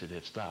said, yes, it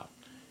had stopped.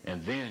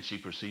 And then she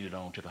proceeded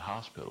on to the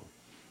hospital.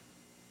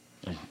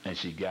 And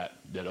she got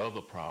that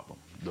other problem,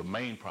 the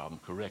main problem,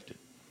 corrected.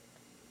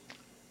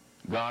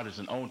 God is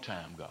an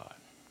on-time God.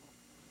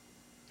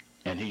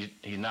 And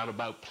he's not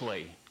about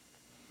play.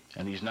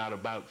 And he's not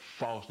about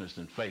falseness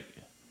and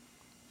faking.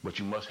 But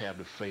you must have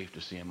the faith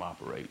to see him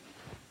operate.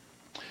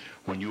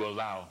 When you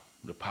allow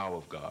the power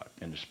of God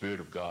and the Spirit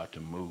of God to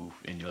move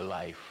in your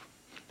life,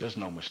 there's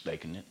no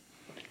mistaking it.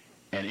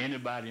 And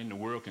anybody in the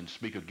world can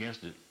speak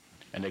against it,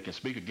 and they can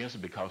speak against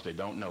it because they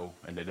don't know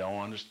and they don't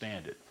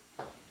understand it,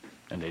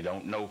 and they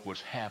don't know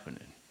what's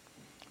happening.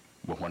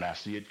 But when I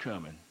see it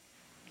coming,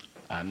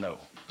 I know.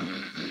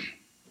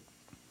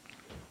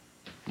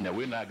 Now,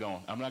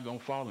 I'm not going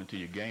to fall into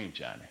your game,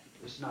 Johnny.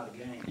 It's not a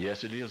game.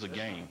 Yes, it is a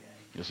game.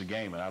 It's a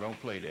game, and I don't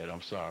play that.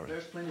 I'm sorry.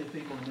 There's plenty of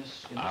people in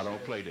this I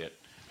don't play that.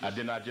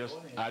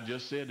 I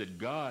just said that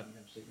God,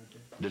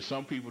 that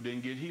some people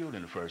didn't get healed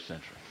in the first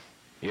century.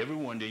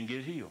 Everyone didn't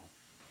get healed.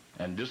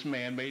 And this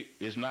man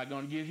is not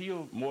going to get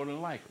healed more than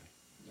likely.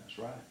 That's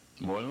right.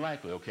 More than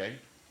likely, okay?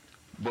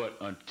 But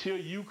until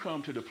you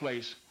come to the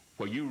place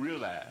where you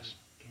realize,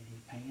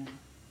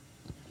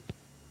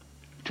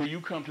 till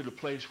you come to the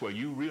place where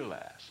you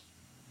realize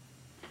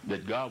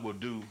that God will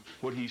do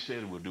what he said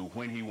he will do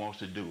when he wants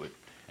to do it,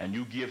 and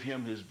you give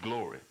him his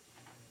glory,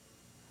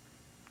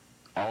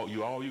 all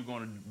you're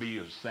going to be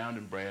is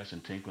sounding brass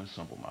and tinkling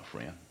cymbal, my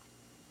friend.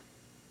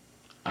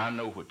 I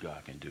know what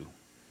God can do.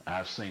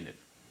 I've seen it.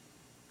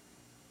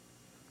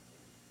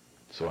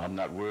 So I'm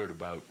not worried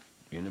about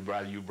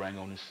anybody you bring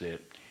on the set,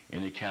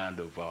 any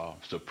kind of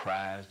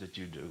surprise that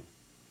you do,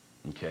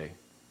 okay?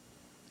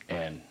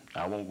 And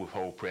I won't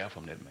withhold prayer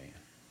from that man.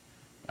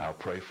 I'll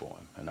pray for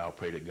him, and I'll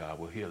pray that God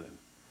will heal him,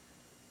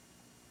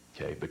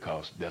 okay?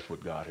 Because that's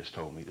what God has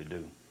told me to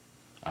do.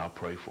 I'll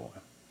pray for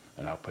him,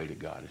 and I'll pray that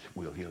God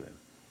will heal him.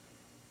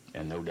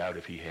 And no doubt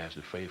if he has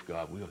the faith,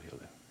 God will heal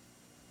him.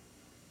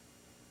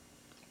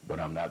 But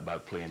I'm not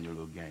about playing your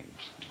little games.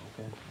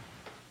 Okay.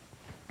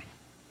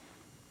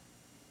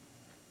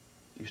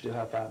 You still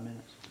have 5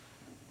 minutes.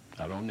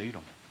 I don't need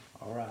them.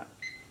 All right.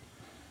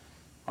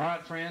 All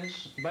right,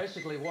 friends.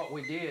 Basically what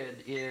we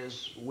did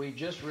is we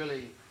just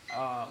really,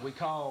 we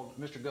called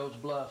Mr. Gold's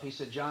bluff. He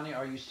said, Johnny,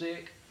 are you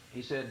sick?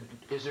 He said,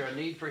 is there a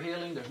need for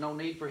healing? There's no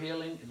need for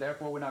healing.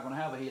 Therefore, we're not going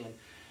to have a healing.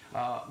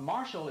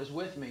 Marshall is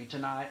with me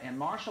tonight, and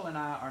Marshall and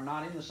I are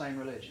not in the same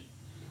religion.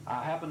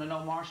 I happen to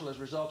know Marshall as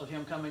a result of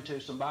him coming to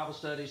some Bible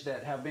studies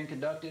that have been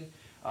conducted.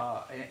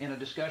 In a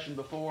discussion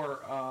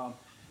before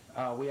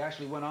we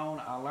actually went on,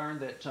 I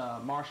learned that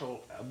Marshall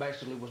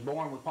basically was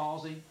born with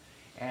palsy,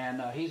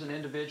 and he's an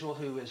individual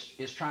who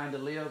is trying to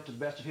live, to the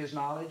best of his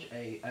knowledge,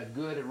 a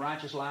good and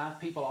righteous life.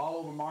 People all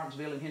over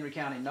Martinsville and Henry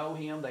County know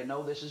him. They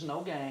know this is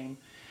no game,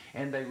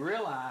 and they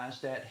realize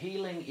that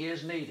healing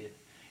is needed.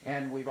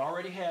 And we've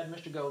already had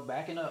Mr. Gold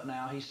backing up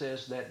now. He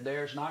says that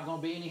there's not going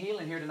to be any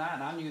healing here tonight,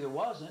 and I knew there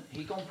wasn't.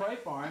 He's going to pray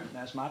for him.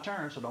 That's my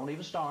turn, so don't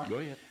even start. Go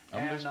ahead.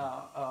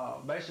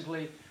 And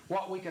basically,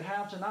 what we could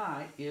have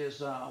tonight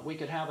is we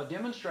could have a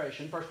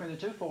demonstration. 1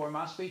 Corinthians 2:4,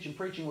 my speech and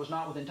preaching was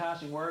not with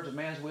enticing words of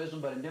man's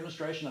wisdom, but in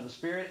demonstration of the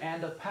Spirit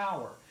and of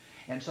power.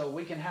 And so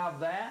we can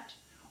have that,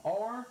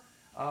 or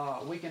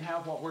we can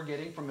have what we're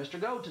getting from Mr.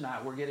 Gold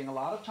tonight. We're getting a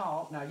lot of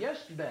talk. Now,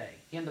 yesterday,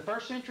 in the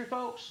first century,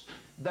 folks,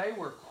 they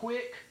were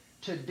quick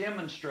to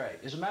demonstrate.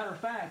 As a matter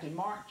of fact, in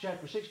Mark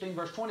chapter 16,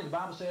 verse 20, the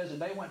Bible says,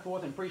 and they went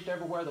forth and preached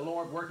everywhere, the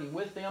Lord working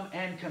with them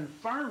and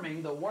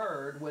confirming the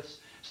word with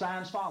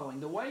signs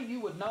following. The way you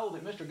would know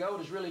that Mr.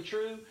 Gold is really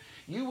true,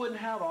 you wouldn't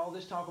have all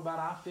this talk about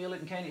I feel it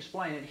and can't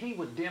explain it. He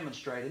would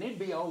demonstrate, and it'd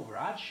be over.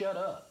 I'd shut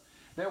up.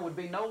 There would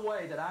be no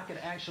way that I could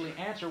actually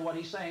answer what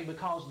he's saying,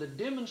 because the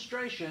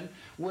demonstration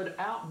would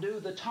outdo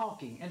the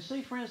talking. And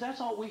see, friends, that's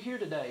all we hear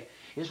today,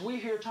 is we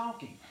hear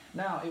talking.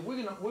 Now, if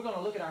we're going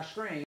to look at our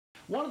screen,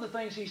 One of the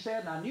things he said,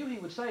 and I knew he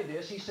would say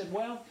this, he said,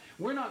 well,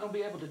 we're not going to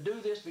be able to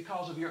do this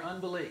because of your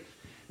unbelief.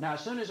 Now,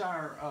 as soon as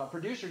our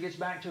producer gets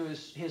back to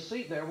his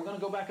seat there, we're going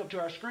to go back up to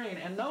our screen.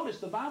 And notice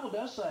the Bible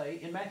does say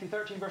in Matthew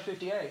 13, verse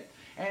 58,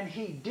 and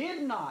he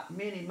did not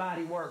many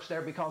mighty works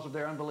there because of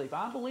their unbelief.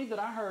 I believe that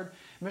I heard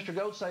Mr.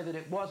 Gold say that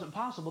it wasn't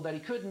possible, that he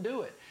couldn't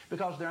do it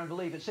because of their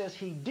unbelief. It says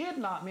he did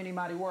not many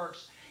mighty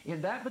works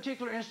in that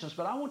particular instance.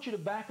 But I want you to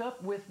back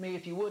up with me,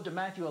 if you would, to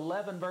Matthew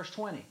 11, verse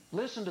 20.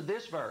 Listen to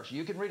this verse.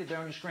 You can read it there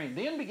on your screen.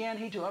 Then began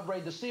he to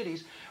upbraid the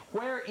cities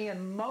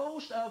wherein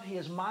most of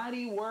his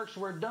mighty works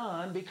were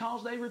done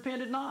because they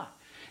repented not.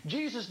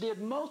 Jesus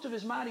did most of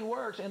his mighty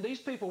works, and these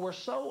people were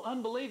so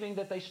unbelieving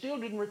that they still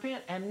didn't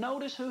repent. And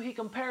notice who he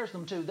compares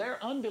them to.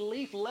 Their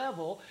unbelief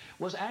level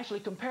was actually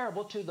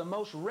comparable to the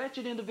most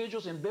wretched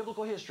individuals in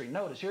biblical history.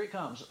 Notice, here it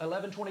comes,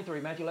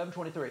 11:23, Matthew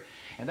 11:23.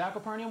 And thou,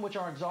 Capernaum, which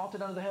are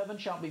exalted under the heaven,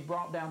 shalt be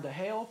brought down to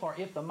hell. For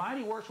if the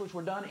mighty works which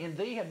were done in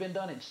thee had been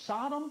done in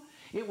Sodom,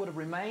 it would have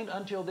remained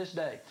until this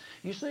day.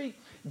 You see,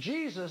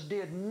 Jesus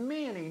did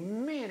many,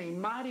 many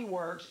mighty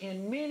works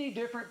in many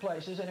different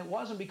places, and it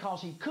wasn't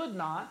because he could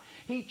not.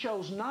 He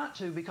chose not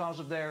to because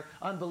of their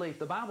unbelief.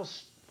 The Bible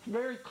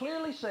very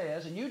clearly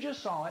says, and you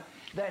just saw it,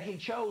 that he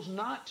chose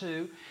not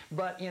to,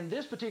 but in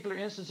this particular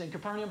instance in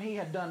Capernaum, he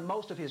had done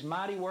most of his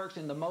mighty works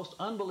in the most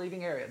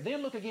unbelieving area.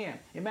 Then look again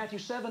in Matthew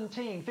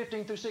 17,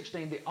 15 through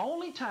 16. The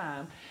only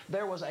time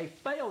there was a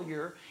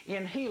failure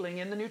in healing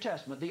in the New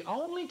Testament, the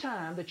only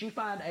time that you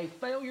find a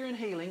failure in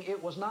healing,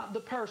 it was not the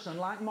person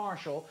like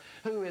Marshall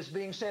who is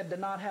being said to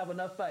not have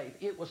enough faith.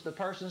 It was the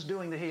persons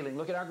doing the healing.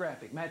 Look at our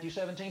graphic, Matthew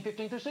 17,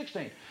 15 through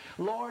 16.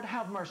 Lord,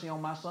 have mercy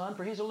on my son,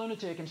 for he's a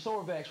lunatic and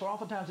sore vexed, for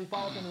oftentimes he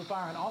falleth into the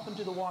fire and often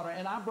to the water,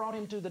 and I brought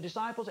him to the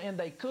disciples, and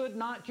they could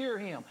not cure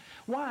him.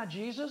 Why,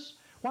 Jesus?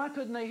 Why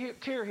couldn't they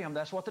cure him?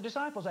 That's what the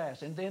disciples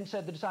asked. And then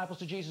said the disciples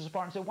to Jesus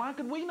apart and said, why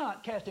could we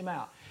not cast him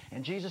out?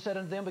 And Jesus said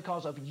unto them,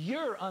 because of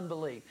your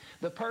unbelief.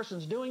 The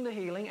person's doing the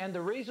healing, and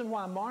the reason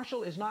why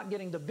Marshall is not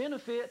getting the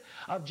benefit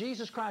of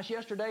Jesus Christ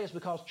yesterday is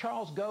because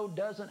Charles Goad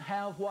doesn't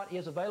have what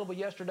is available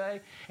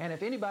yesterday. And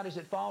if anybody's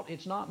at fault,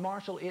 it's not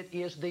Marshall, it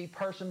is the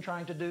person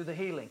trying to do the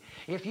healing.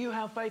 If you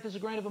have faith as a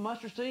grain of a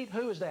mustard seed,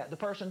 who is that? The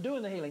person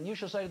doing the healing. You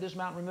shall say to this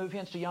mountain, remove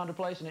hence to yonder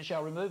place, and it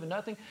shall remove, and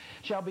nothing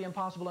shall be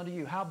impossible unto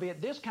you.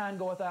 Howbeit this kind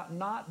goeth out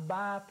not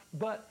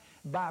but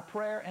by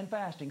prayer and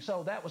fasting.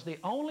 So that was the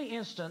only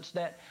instance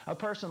that a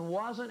person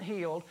wasn't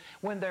healed,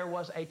 when there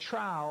was a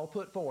trial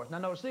put forth. Now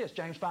notice this,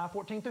 James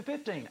 5:14 through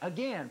 15.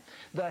 Again,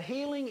 the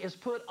healing is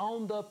put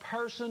on the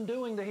person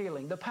doing the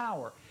healing, the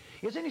power.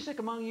 Is any sick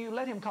among you?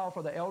 Let him call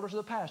for the elders of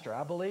the pastor.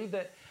 I believe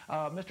that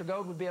Mr.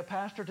 Goad would be a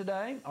pastor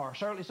today, or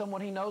certainly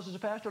someone he knows is a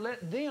pastor.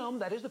 Let them,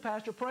 that is the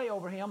pastor, pray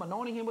over him,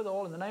 anointing him with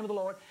oil in the name of the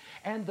Lord.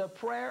 And the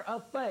prayer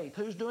of faith,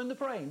 who's doing the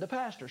praying? The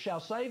pastor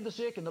shall save the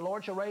sick, and the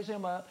Lord shall raise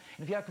him up.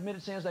 And if you have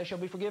committed sins, they shall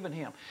be forgiven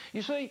him.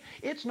 You see,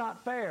 it's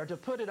not fair to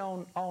put it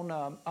on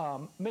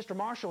Mr.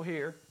 Marshall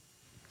here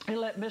and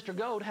let Mr.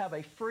 Goad have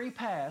a free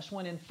pass,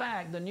 when in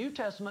fact the New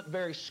Testament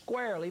very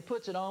squarely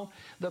puts it on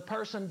the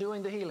person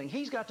doing the healing.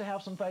 He's got to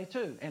have some faith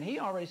too. And he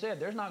already said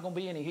there's not going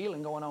to be any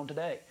healing going on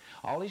today.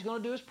 All he's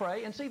going to do is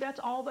pray. And see, that's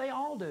all they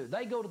all do.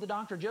 They go to the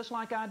doctor just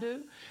like I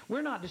do.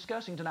 We're not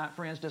discussing tonight,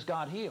 friends, does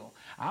God heal?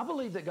 I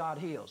believe that God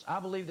heals.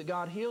 I believe that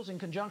God heals in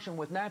conjunction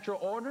with natural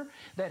order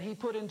that he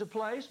put into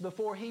place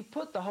before he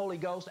put the Holy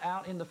Ghost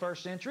out in the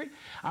first century.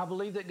 I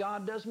believe that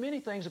God does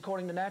many things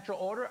according to natural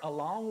order,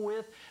 along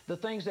with the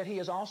things that he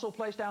has also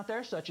placed out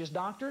there, such as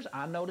doctors.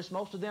 I notice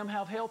most of them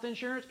have health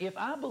insurance. If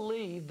I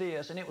believe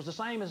this, and it was the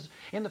same as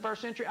in the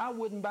first century, I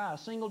wouldn't buy a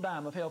single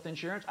dime of health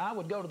insurance. I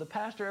would go to the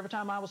pastor every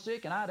time I was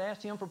sick, and I'd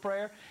ask him for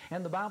prayer.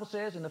 And the Bible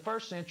says in the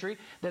first century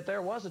that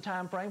there was a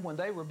time frame when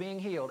they were being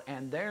healed,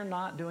 and they're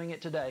not doing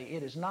it today.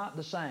 It is not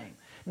the same.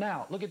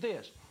 Now, look at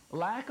this.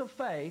 Lack of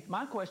faith.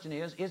 My question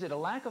is it a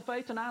lack of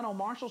faith tonight on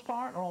Marshall's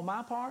part or on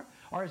my part,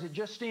 or is it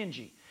just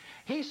stingy?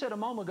 He said a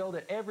moment ago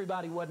that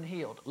everybody wasn't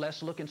healed.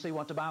 Let's look and see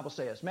what the Bible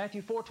says.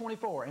 Matthew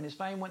 4:24, and his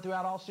fame went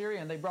throughout all Syria,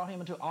 and they brought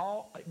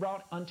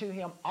unto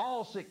him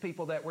all sick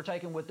people that were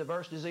taken with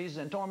diverse diseases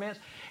and torments,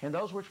 and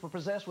those which were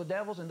possessed with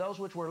devils, and those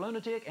which were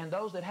lunatic, and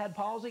those that had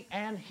palsy,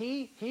 and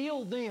he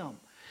healed them.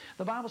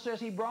 The Bible says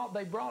they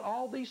brought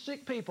all these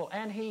sick people,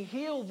 and he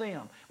healed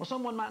them. Well,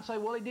 someone might say,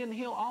 well, he didn't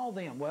heal all of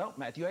them. Well,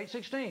 Matthew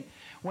 8:16,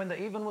 when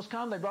the even was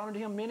come, they brought unto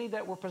him many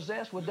that were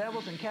possessed with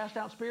devils, and cast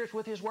out spirits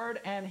with his word,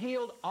 and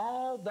healed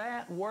all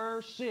that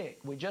were sick.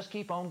 We just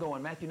keep on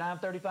going. Matthew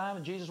 9:35,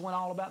 and Jesus went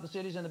all about the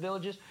cities and the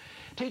villages,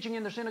 teaching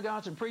in their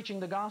synagogues and preaching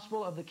the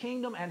gospel of the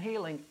kingdom, and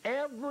healing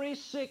every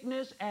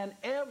sickness and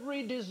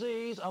every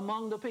disease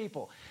among the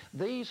people.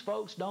 These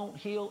folks don't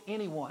heal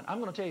anyone. I'm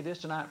going to tell you this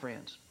tonight,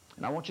 friends.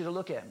 And I want you to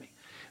look at me.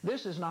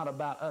 This is not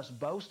about us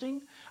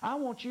boasting. I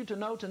want you to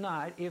know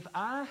tonight, if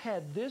I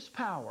had this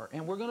power,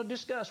 and we're going to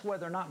discuss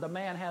whether or not the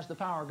man has the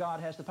power,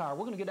 God has the power.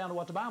 We're going to get down to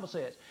what the Bible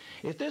says.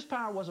 If this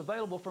power was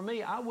available for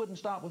me, I wouldn't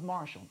stop with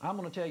Marshall. I'm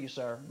going to tell you,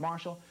 sir,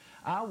 Marshall,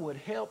 I would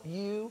help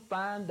you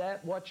find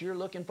what you're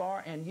looking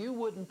for, and you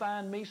wouldn't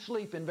find me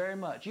sleeping very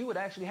much. You would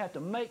actually have to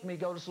make me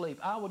go to sleep.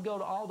 I would go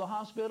to all the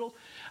hospitals.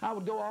 I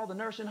would go to all the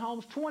nursing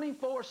homes.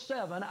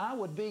 24/7, I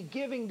would be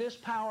giving this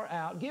power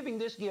out, giving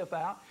this gift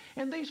out,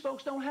 and these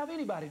folks don't have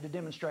anybody to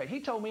demonstrate. He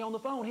told me on the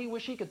phone he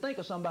wished he could think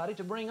of somebody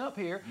to bring up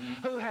here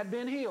who had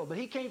been healed, but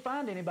he can't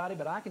find anybody,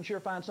 but I can sure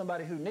find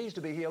somebody who needs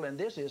to be healed, and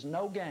this is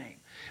no game.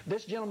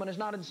 This gentleman is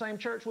not in the same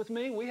church with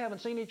me. We haven't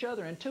seen each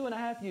other in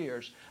 2.5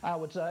 years, I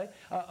would say.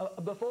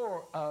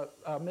 Before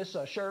Miss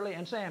Shirley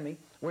and Sammy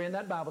were in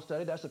that Bible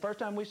study. That's the first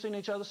time we've seen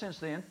each other since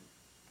then.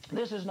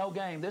 This is no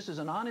game. This is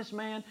an honest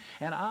man,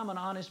 and I'm an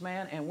honest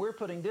man, and we're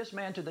putting this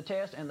man to the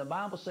test, and the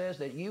Bible says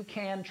that you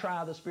can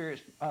try the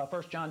spirits,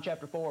 1 John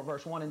chapter 4,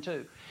 verse 1 and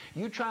 2.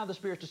 You try the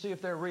spirits to see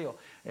if they're real.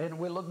 And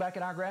we'll look back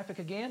at our graphic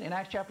again. In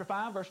Acts chapter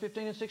 5, verse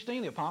 15 and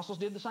 16, the apostles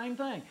did the same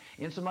thing,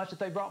 insomuch that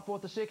they brought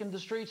forth the sick into the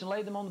streets and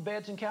laid them on the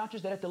beds and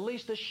couches, that at the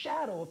least the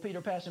shadow of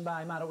Peter passing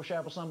by might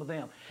overshadow some of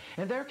them.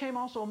 And there came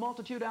also a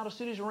multitude out of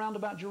cities around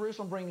about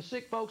Jerusalem, bringing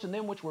sick folks and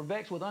them which were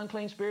vexed with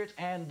unclean spirits,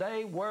 and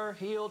they were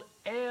healed,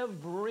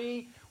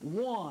 every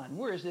one.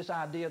 Where is this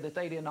idea that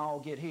they didn't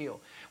all get healed?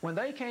 When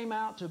they came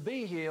out to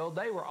be healed,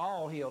 they were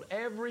all healed,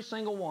 every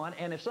single one.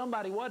 And if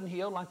somebody wasn't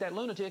healed, like that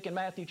lunatic in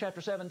Matthew chapter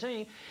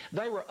 17,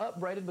 they were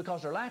upbraided because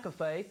of their lack of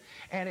faith.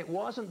 And it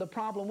wasn't the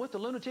problem with the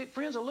lunatic.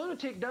 Friends, a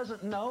lunatic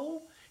doesn't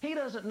know. He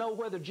doesn't know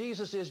whether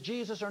Jesus is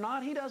Jesus or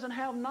not. He doesn't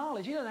have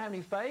knowledge. He doesn't have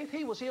any faith.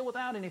 He was healed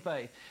without any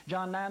faith.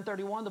 John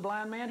 9:31, the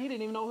blind man, he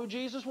didn't even know who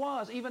Jesus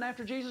was, even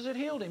after Jesus had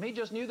healed him. He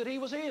just knew that he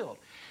was healed.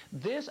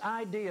 This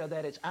idea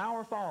that it's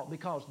our fault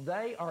because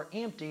they are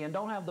empty and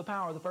don't have the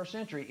power of the first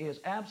century is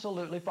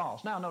absolutely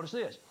false. Now, notice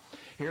this.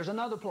 Here's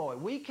another ploy.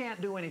 We can't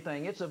do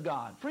anything. It's of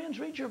God. Friends,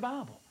 read your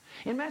Bible.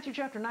 In Matthew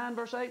chapter 9,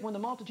 verse 8, when the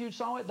multitude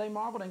saw it, they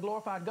marveled and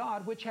glorified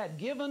God, which had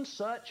given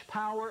such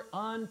power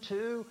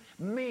unto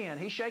men.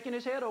 He's shaking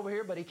his head over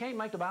here, but he can't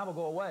make the Bible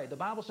go away. The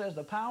Bible says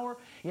the power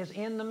is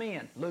in the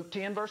men. Luke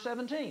 10, verse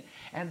 17.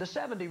 And the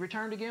 70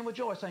 returned again with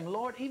joy, saying,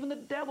 Lord, even the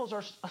devils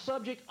are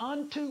subject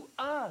unto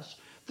us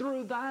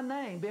through thy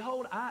name.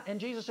 Behold, and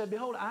Jesus said,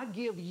 behold, I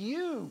give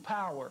you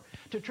power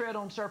to tread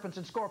on serpents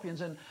and scorpions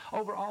and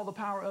over all the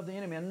power of the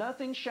enemy, and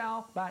nothing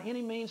shall by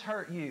any means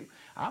hurt you.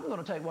 I'm going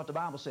to tell you what the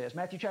Bible says.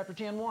 Matthew chapter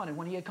 10, 1, and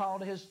when he had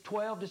called his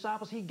 12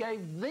 disciples, he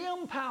gave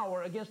them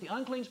power against the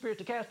unclean spirit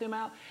to cast them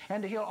out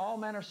and to heal all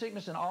manner of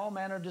sickness and all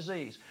manner of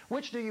disease.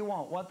 Which do you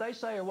want? What they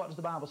say or what does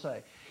the Bible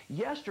say?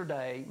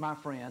 Yesterday, my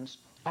friends,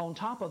 on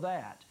top of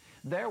that,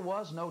 there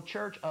was no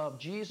church of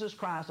Jesus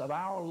Christ of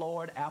our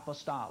Lord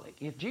apostolic.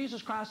 If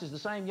Jesus Christ is the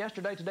same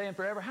yesterday, today, and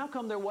forever, how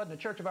come there wasn't a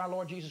church of our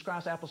Lord Jesus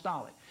Christ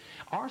apostolic?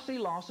 R.C.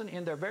 Lawson,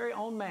 in their very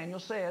own manual,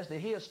 says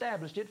that he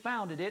established it,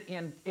 founded it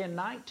in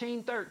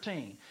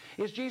 1913.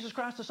 Is Jesus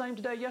Christ the same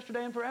today,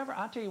 yesterday, and forever?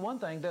 I'll tell you one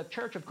thing. The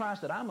Church of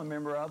Christ that I'm a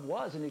member of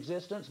was in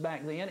existence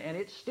back then, and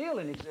it's still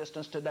in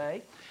existence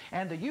today.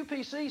 And the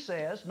UPC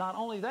says, not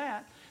only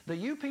that, the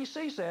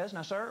UPC says,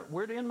 now, sir,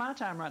 we're in my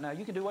time right now.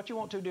 You can do what you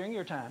want to during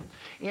your time.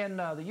 In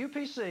the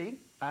UPC,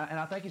 and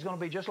I think he's going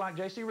to be just like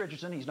J.C.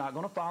 Richardson. He's not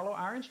going to follow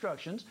our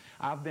instructions.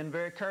 I've been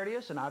very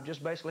courteous, and I've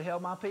just basically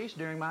held my peace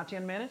during my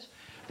 10 minutes.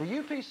 The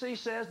UPC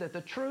says that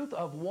the truth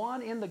of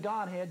one in the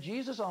Godhead,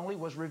 Jesus only,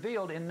 was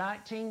revealed in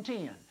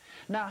 1910.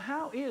 Now,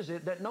 how is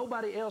it that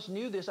nobody else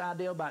knew this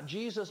idea about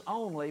Jesus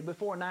only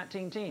before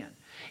 1910,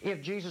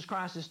 if Jesus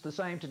Christ is the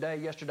same today,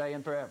 yesterday,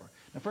 and forever?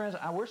 Now, friends,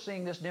 we're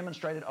seeing this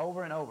demonstrated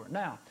over and over.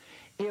 Now,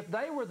 if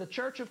they were the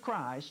Church of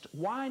Christ,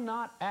 why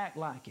not act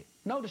like it?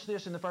 Notice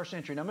this in the first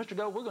century. Now, Mr.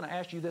 Gold, we're going to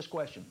ask you this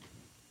question.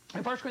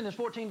 In 1 Corinthians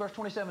 14, verse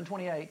 27,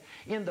 28,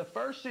 in the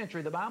first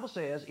century, the Bible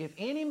says, if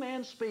any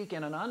man speak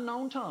in an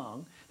unknown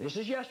tongue, this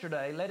is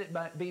yesterday, let it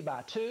be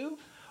by 2,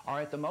 or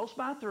at the most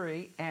by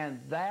 3, and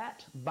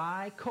that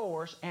by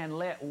course, and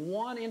let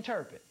one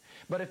interpret.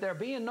 But if there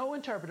be no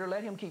interpreter,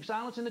 let him keep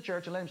silence in the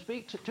church, and let him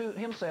speak to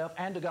himself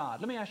and to God.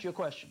 Let me ask you a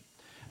question,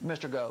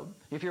 Mr. Gold,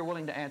 if you're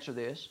willing to answer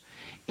this.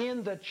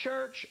 In the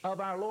church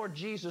of our Lord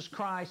Jesus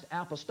Christ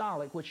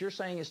apostolic, which you're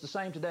saying is the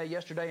same today,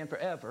 yesterday, and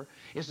forever,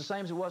 is the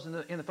same as it was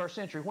in the first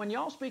century, when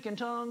y'all speak in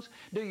tongues,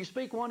 do you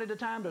speak one at a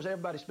time, or does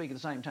everybody speak at the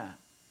same time?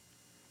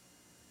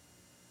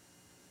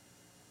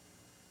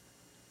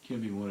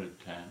 Can be one at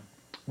a time.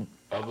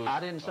 I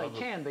didn't say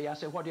can be. I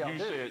said, what do y'all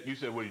do? You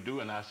said what do you do,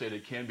 and I said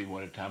it can be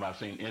one at a time. I've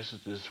seen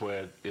instances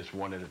where it's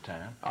one at a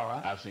time. All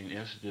right. I've seen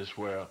instances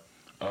where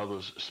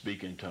others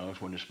speak in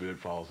tongues when the Spirit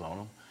falls on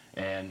them.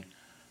 And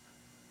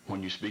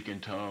when you speak in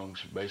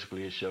tongues,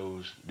 basically it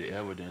shows the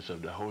evidence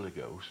of the Holy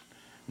Ghost.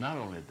 Not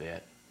only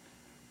that,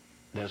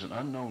 there's an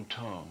unknown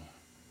tongue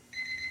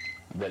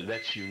that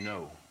lets you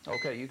know.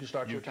 Okay, you can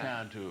start your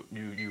time.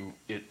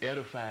 It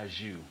edifies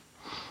you.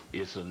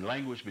 It's a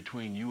language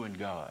between you and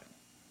God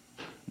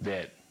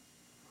that,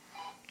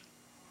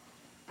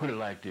 put it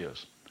like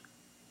this,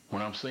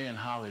 when I'm saying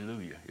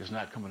hallelujah, it's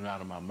not coming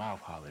out of my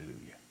mouth,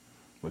 hallelujah,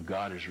 but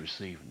God is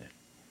receiving it.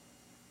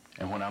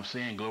 And when I'm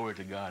saying glory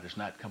to God, it's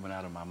not coming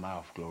out of my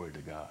mouth, glory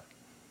to God,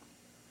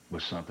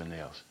 but something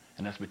else.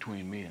 And that's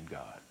between me and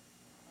God.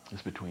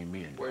 It's between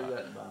me and God. Where's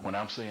that in the Bible? When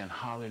I'm saying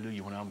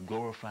hallelujah, when I'm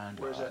glorifying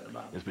Where's God, that in the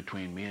Bible? it's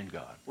between me and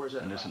God. Where's that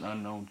in and the it's an Bible?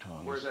 unknown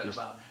tongue. Where's that in It's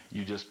the Bible?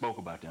 You just spoke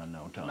about the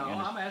unknown tongue. No,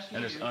 and I'm asking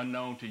and you. it's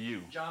unknown to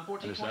you. John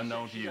 14, and it's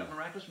unknown 26, to you you. got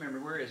miraculous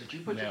memory. Where is it?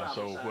 You put your Now, Bible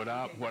so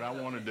aside. what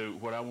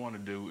I want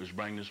to do is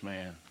bring this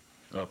man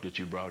up that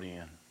you brought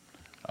in,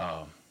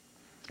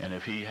 and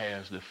if he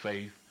has the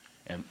faith,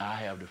 and I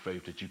have the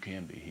faith that you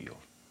can be healed.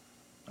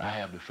 I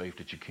have the faith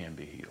that you can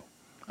be healed.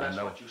 That's I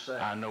know, what you say.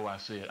 I know I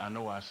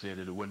said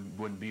that it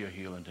wouldn't be a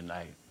healing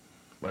tonight,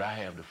 but I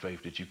have the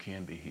faith that you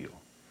can be healed.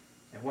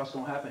 And what's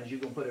going to happen is you're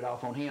going to put it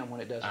off on him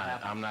when it doesn't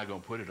happen. I'm not going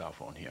to put it off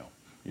on him,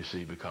 you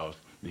see, because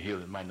the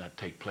healing might not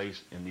take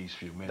place in these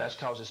few minutes. That's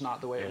because it's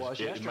not the way it was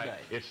yesterday.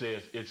 It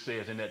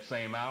says in that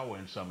same hour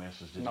in some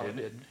instances, No, it didn't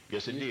it? didn't.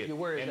 Yes, it did.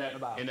 Where is that in the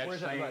Bible? In that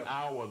Where's that in same the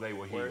Bible? hour they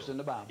were healed. Where's it in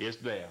the Bible? It's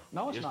there.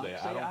 No, it's not. there.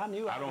 See, I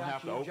knew I don't got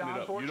have you. to open John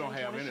it up. 14, You don't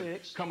have 26. any.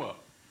 Come up.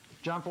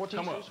 John 14,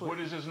 Come up. 26. What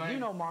is his name? You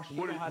know, Marshall,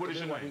 you don't have to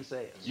do what he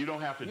says. You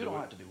don't have to do it. You don't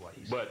have to do what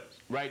he says. But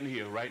right in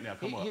here, right now,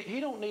 come up. He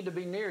don't need to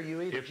be near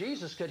you either.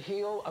 Jesus could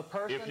heal a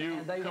person,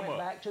 and they went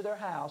back to their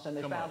house, and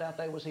they found out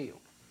they was healed.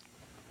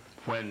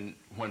 When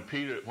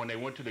they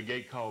went to the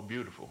gate called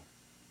Beautiful,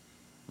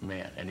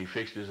 man, and he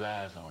fixed his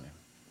eyes on him,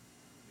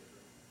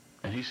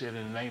 and he said,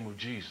 in the name of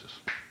Jesus.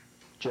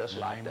 Just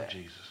like in the that.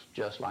 name of Jesus.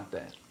 Just like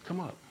that. Come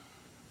up.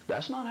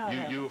 That's not how it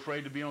happened. You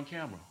afraid to be on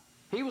camera?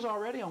 He was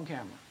already on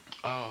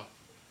camera.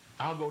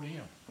 I'll go to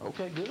him.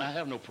 Okay, good. I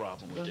have no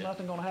problem with There's that.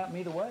 nothing going to happen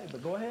either way,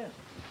 but go ahead.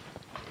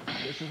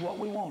 This is what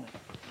we wanted.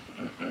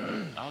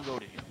 I'll go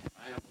to him.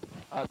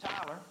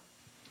 Tyler,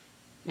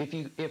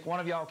 if one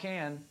of y'all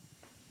can.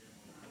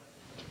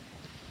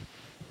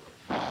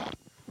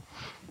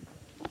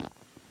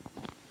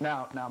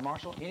 Now,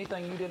 Marshall,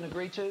 anything you didn't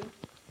agree to,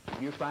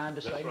 you're fine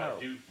to say right. no.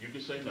 You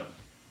can say no.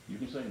 You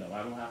can say no.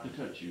 I don't have to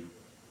touch you.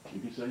 You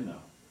can say no.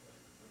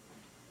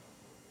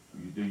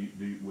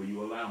 Will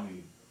you allow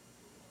me?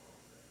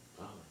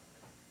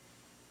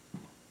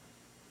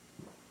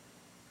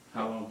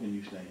 How long can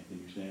you stand?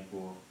 Can you stand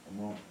for a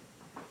moment?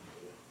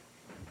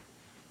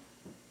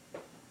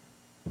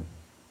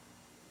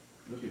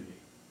 Look at me.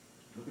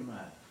 Look at my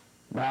eyes.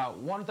 Now,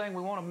 one thing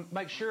we want to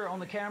make sure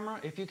on the camera,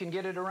 if you can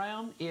get it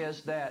around,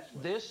 is that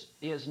this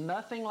is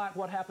nothing like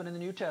what happened in the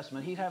New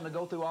Testament. He's having to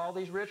go through all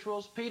these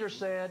rituals. Peter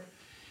said...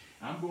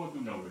 I'm going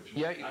through no rituals.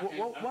 Yeah,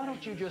 why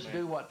don't you just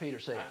do what Peter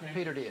said?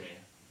 Peter did.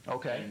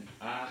 Okay. And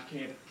I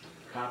can't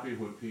copy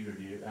what Peter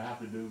did. I have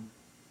to do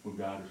what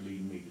God is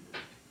leading me to do.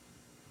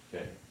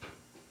 Okay?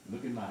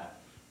 Look in my eyes.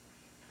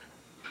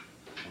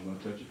 I'm going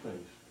to touch your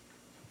face.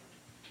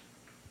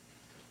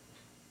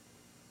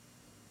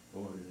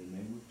 Lord, in the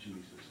name of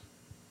Jesus,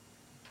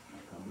 I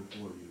come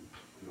before you,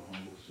 your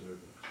humble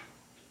servant.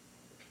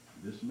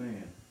 This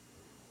man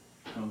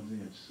comes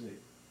in sick.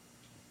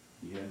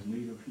 He has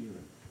need of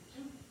healing.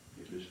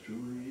 If it's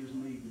truly his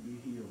need to be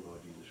healed,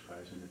 Lord Jesus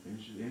Christ, and if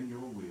it's in your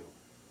will,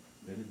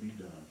 let it be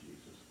done,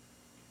 Jesus,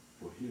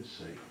 for his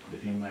sake,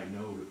 that he might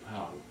know the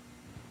power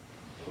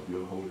of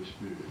your Holy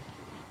Spirit,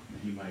 that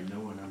he might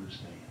know and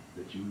understand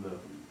that you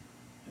love him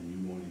and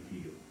you want him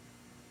healed.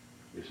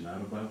 It's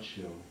not about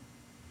show.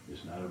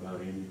 It's not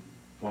about any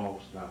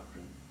false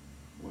doctrine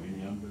or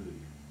any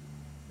unbelief,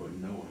 but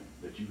knowing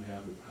that you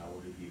have the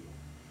power to heal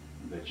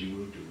and that you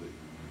will do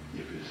it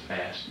if it's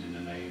asked in the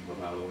name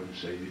of our Lord and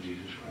Savior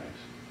Jesus Christ.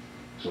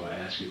 So I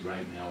ask it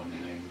right now in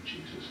the name of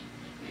Jesus.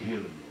 Heal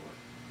him,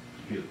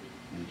 Lord. Heal him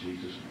in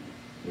Jesus'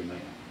 name.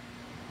 Amen.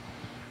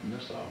 And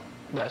that's all.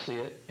 That's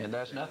it, and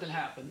that's nothing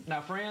happened.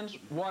 Now, friends,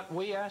 what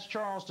we asked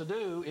Charles to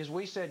do is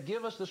we said,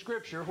 give us the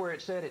scripture where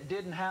it said it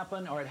didn't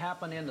happen or it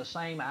happened in the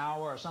same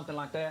hour or something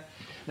like that.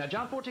 Now,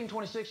 John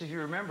 14:26, if you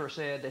remember,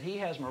 said that he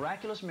has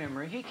miraculous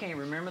memory. He can't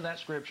remember that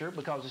scripture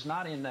because it's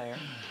not in there,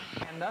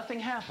 and nothing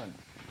happened.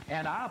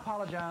 And I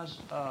apologize,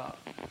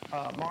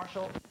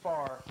 Marshall,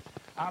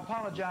 I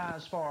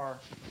apologize for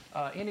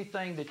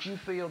anything that you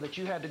feel that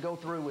you had to go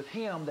through with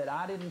him that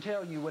I didn't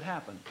tell you would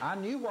happen. I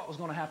knew what was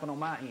going to happen on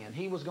my end.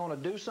 He was going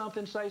to do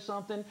something, say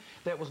something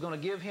that was going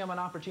to give him an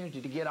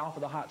opportunity to get off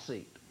of the hot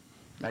seat.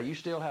 Now you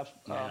still have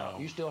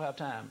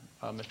time,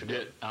 Mr.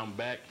 Good. I'm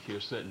back here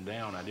sitting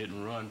down. I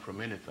didn't run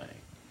from anything.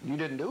 You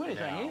didn't do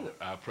anything either.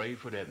 I prayed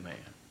for that man.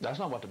 That's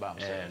not what the Bible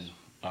says.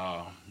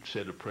 And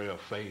said the prayer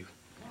of faith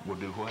will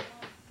do what?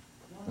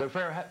 The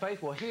prayer of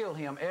faith will heal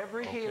him.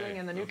 Every healing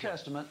in the New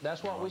Testament,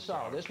 that's what we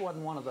saw. This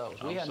wasn't one of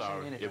those. We hadn't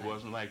seen anything. It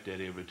wasn't like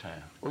that every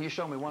time. Well, you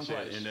show me one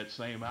place. In that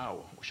same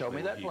hour. Show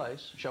me that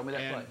place. Show me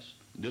that place.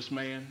 This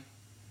man,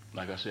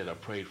 like I said, I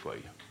prayed for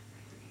you.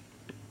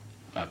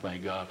 I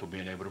thank God for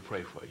being able to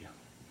pray for you.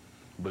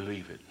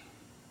 Believe it.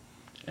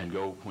 And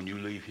go, when you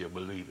leave here,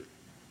 believe it.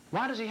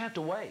 Why does he have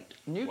to wait?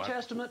 New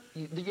Testament,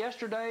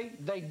 yesterday,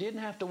 they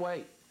didn't have to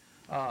wait.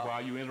 Why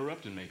are you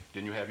interrupting me?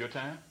 Didn't you have your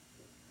time?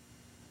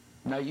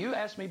 Now, you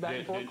asked me back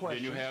and forth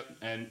questions. Didn't you have,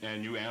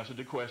 and you answered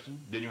the question.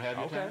 Didn't you have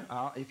your time?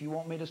 Okay. If you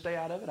want me to stay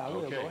out of it, I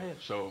will. Go ahead.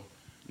 So,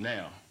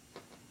 now,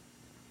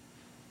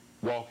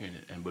 walk in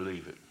it and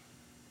believe it.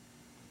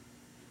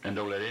 And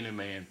don't let any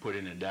man put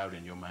any doubt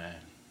in your mind.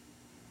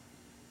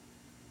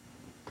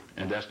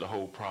 And that's the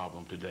whole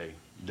problem today.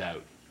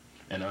 doubt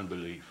and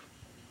unbelief.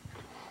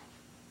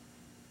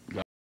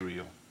 God is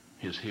real.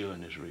 His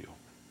healing is real.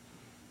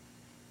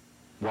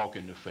 Walk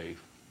in the faith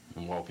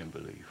and walk in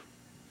belief.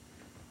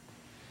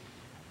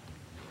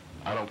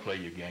 I don't play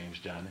your games,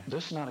 Johnny.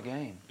 This is not a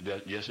game.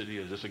 Yes, it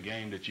is. It's a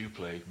game that you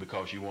play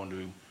because you want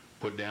to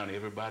put down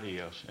everybody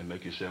else and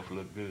make yourself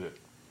look good.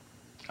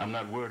 I'm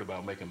not worried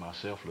about making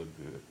myself look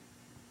good.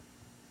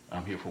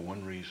 I'm here for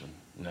one reason,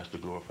 and that's to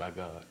glorify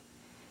God.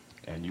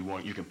 And you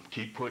can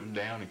keep putting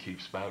down and keep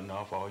spouting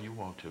off all you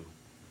want to,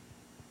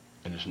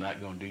 and it's not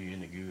going to do you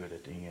any good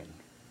at the end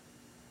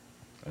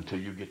until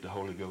you get the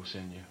Holy Ghost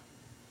in you,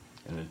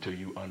 and until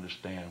you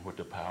understand what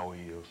the power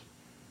is.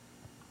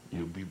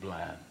 You'll be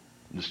blind.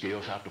 The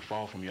scales have to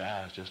fall from your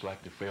eyes just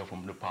like they fell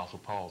from the Apostle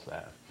Paul's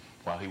eyes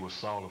while he was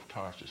Saul of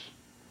Tarsus,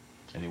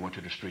 and he went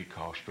to the street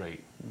called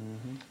Straight.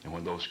 Mm-hmm. And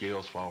when those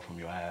scales fall from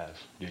your eyes,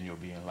 then you'll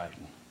be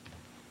enlightened.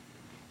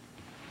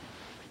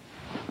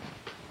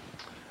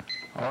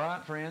 All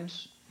right,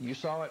 friends, you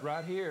saw it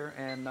right here,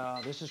 and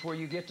this is where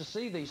you get to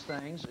see these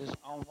things, is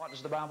on what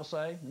does the Bible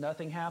say?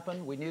 Nothing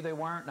happened. We knew they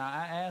weren't. Now,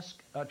 I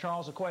asked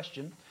Charles a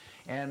question,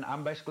 and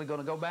I'm basically going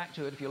to go back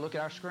to it. If you look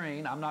at our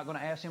screen, I'm not going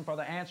to ask him for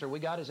the answer. We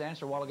got his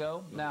answer a while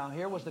ago. Now,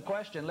 here was the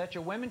question. Let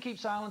your women keep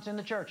silence in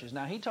the churches.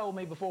 Now, he told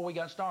me before we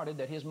got started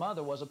that his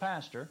mother was a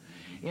pastor.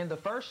 In the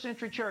first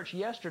century church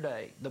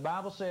yesterday, the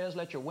Bible says,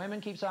 let your women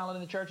keep silent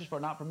in the churches,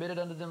 for not permitted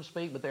unto them to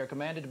speak, but they are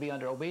commanded to be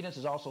under obedience,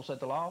 as also said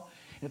the law.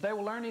 And if they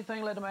will learn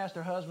anything, let them ask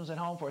their husbands at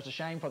home, for it's a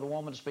shame for the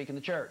woman to speak in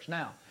the church.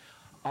 Now,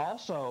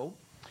 also,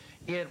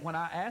 when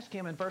I asked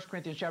him in 1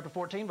 Corinthians chapter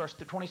 14, verse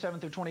 27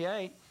 through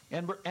 28,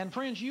 and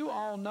friends, you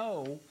all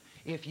know,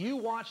 if you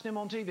watch them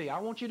on TV, I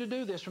want you to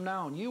do this from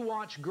now on. You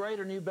watch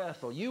Greater New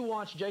Bethel. You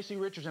watch J.C.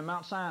 Richards and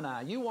Mount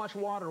Sinai. You watch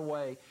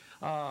Waterway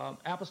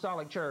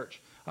Apostolic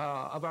Church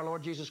of our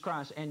Lord Jesus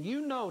Christ. And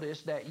you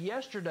notice that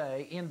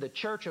yesterday in the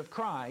Church of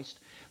Christ,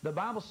 the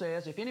Bible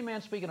says, if any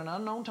man speak in an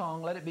unknown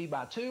tongue, let it be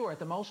by two or at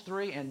the most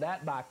three, and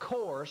that by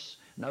course.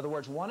 In other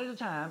words, one at a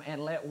time,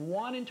 and let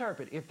one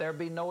interpret. If there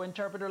be no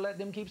interpreter, let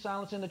them keep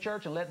silence in the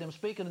church, and let them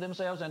speak unto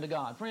themselves and to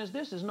God. Friends,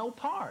 this is no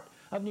part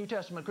of New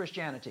Testament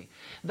Christianity.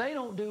 They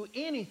don't do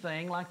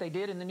anything like they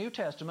did in the New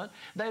Testament.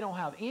 They don't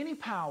have any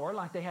power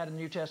like they had in the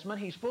New Testament.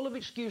 He's full of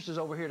excuses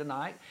over here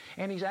tonight,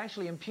 and he's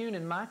actually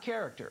impugning my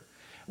character.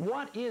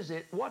 What is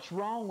it? What's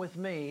wrong with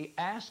me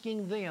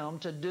asking them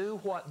to do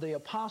what the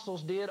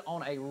apostles did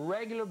on a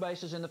regular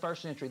basis in the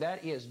first century?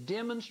 That is,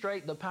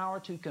 demonstrate the power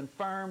to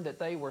confirm that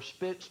they were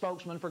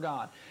spokesmen for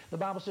God. The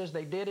Bible says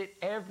they did it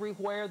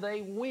everywhere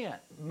they went.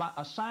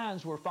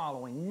 Signs were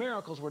following.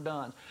 Miracles were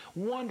done.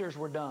 Wonders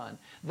were done.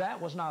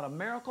 That was not a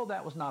miracle.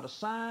 That was not a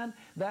sign.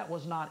 That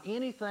was not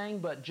anything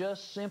but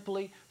just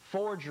simply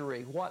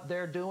forgery. What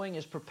they're doing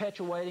is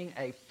perpetuating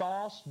a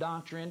false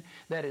doctrine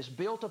that is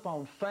built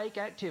upon fake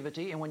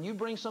activity, and when you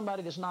bring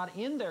somebody that's not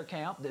in their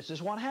camp, this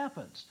is what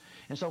happens.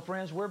 And so,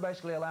 friends, we're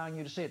basically allowing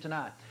you to see it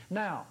tonight.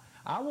 Now,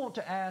 I want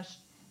to ask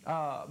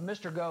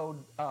Mr. Goad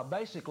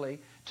basically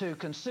to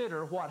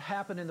consider what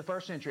happened in the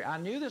first century. I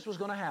knew this was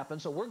going to happen,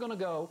 so we're going to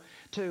go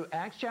to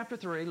Acts chapter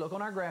 3, look on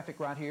our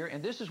graphic right here,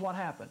 and this is what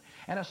happened.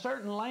 And a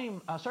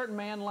certain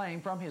man lame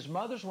from his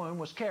mother's womb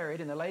was carried,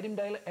 and they laid him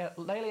daily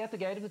at the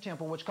gate of the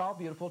temple, which called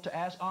Beautiful, to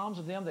ask alms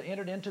of them that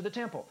entered into the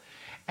temple.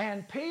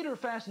 And Peter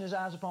fastened his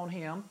eyes upon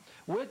him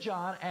with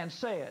John, and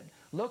said,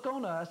 Look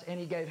on us, and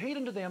he gave heed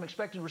unto them,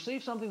 expecting to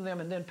receive something of them.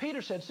 And then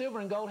Peter said, Silver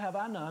and gold have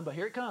I none, but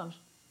here it comes.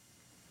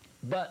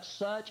 But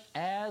such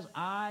as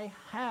I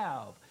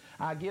have,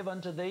 I give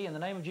unto thee. In the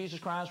name of Jesus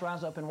Christ,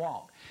 rise up and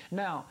walk.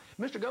 Now,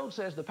 Mr. Gold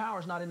says the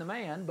power is not in the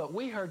man, but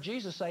we heard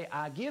Jesus say,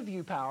 I give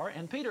you power,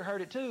 and Peter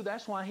heard it too.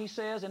 That's why he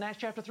says in Acts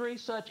chapter 3,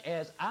 such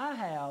as I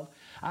have,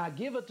 I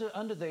give it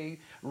unto thee.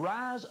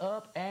 Rise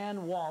up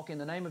and walk in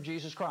the name of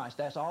Jesus Christ.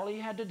 That's all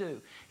he had to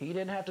do. He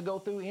didn't have to go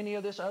through any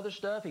of this other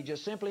stuff. He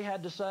just simply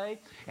had to say,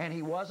 and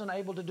he wasn't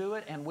able to do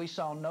it, and we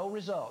saw no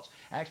results.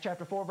 Acts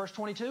chapter 4, verse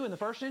 22, in the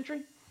first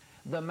century,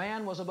 the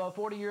man was above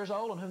 40 years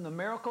old on whom the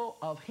miracle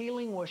of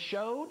healing was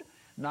showed.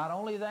 Not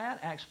only that,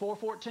 Acts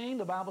 4:14,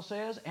 the Bible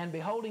says, and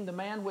beholding the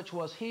man which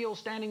was healed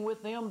standing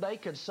with them, they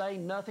could say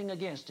nothing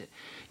against it.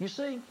 You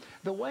see,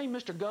 the way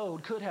Mr.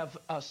 Gold could have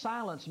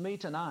silenced me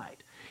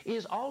tonight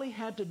is all he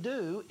had to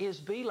do is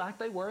be like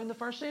they were in the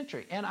first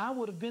century. And I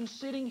would have been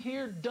sitting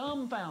here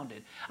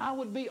dumbfounded. I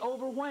would be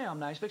overwhelmed.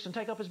 Now, he's fixing to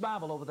take up his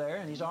Bible over there,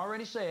 and he's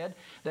already said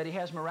that he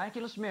has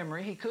miraculous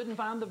memory. He couldn't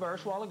find the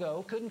verse a while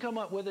ago, couldn't come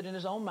up with it in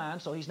his own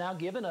mind, so he's now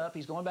given up.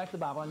 He's going back to the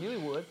Bible. I knew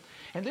he would.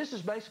 And this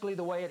is basically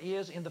the way it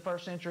is in the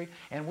first century,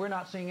 and we're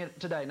not seeing it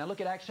today. Now,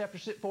 look at Acts chapter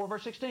 4,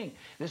 verse 16.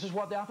 This is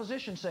what the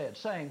opposition said,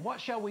 saying,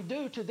 What shall we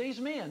do to these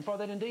men? For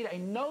that indeed a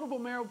notable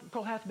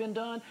miracle hath been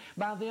done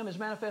by them, is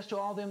manifest to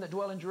all them that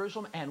dwell in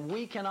Jerusalem, and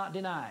we cannot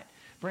deny it.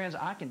 Friends,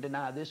 I can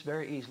deny this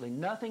very easily.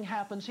 Nothing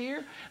happens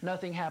here.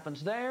 Nothing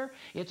happens there.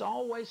 It's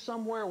always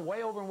somewhere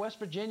way over in West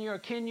Virginia or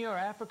Kenya or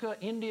Africa,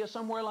 India,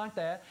 somewhere like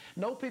that.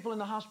 No people in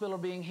the hospital are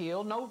being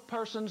healed. No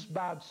persons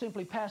by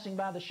simply passing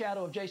by the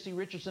shadow of J.C.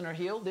 Richardson are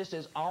healed. This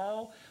is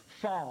all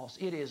false.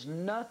 It is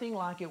nothing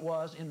like it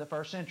was in the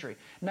first century.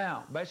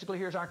 Now, basically,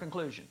 here's our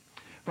conclusion.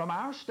 From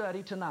our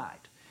study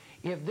tonight,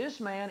 if this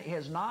man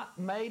is not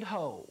made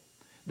whole,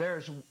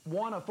 there's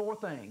one of four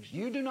things.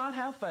 You do not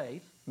have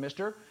faith.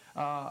 Mr.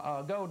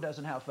 Gold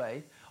doesn't have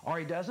faith, or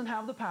he doesn't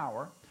have the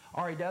power,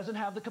 or he doesn't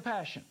have the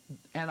compassion.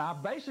 And I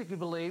basically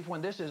believe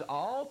when this is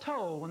all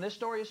told, when this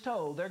story is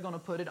told, they're going to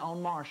put it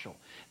on Marshall,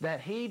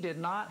 that he did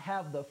not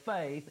have the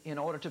faith in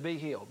order to be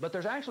healed. But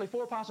there's actually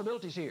four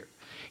possibilities here.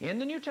 In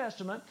the New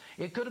Testament,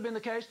 it could have been the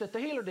case that the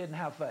healer didn't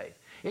have faith.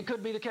 It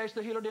could be the case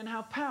the healer didn't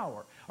have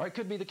power, or it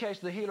could be the case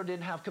the healer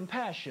didn't have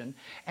compassion.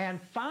 And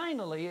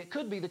finally, it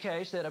could be the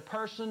case that a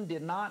person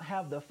did not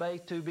have the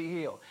faith to be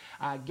healed.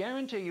 I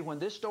guarantee you when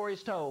this story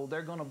is told,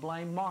 they're going to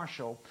blame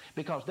Marshall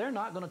because they're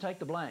not going to take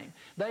the blame.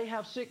 They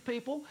have sick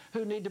people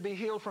who need to be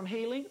healed from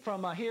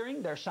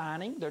hearing. They're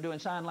signing. They're doing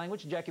sign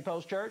language in Jackie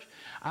Poe's church.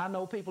 I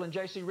know people in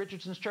J.C.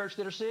 Richardson's church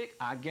that are sick.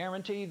 I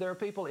guarantee there are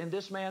people in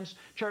this man's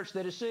church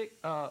that is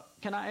sick.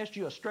 Can I ask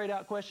you a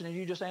straight-out question and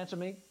you just answer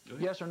me?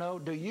 Yes or no?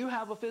 Do you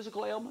have a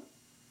physical ailment?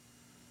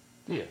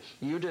 Yes.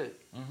 You do.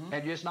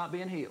 And you're just not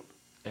being healed.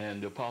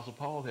 And the Apostle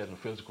Paul had a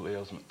physical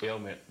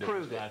ailment that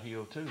was not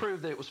healed too.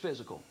 Prove that it was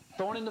physical.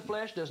 Thorn in the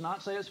flesh does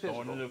not say it's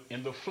physical. Thorn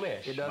in the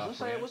flesh. It doesn't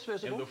say it was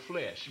physical. In the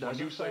flesh. When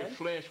you say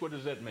flesh, what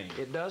does that mean?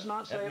 It does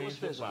not say it was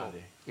physical.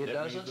 It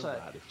doesn't say.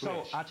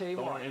 So I tell you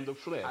what. Thorn in the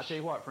flesh. I tell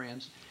you what,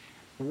 friends.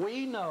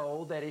 We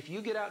know that if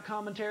you get out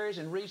commentaries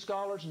and read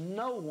scholars,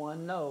 no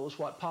one knows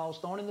what Paul's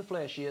thorn in the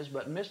flesh is,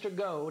 but Mr.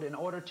 Goad, in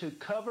order to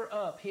cover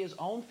up his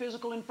own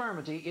physical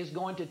infirmity, is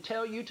going to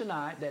tell you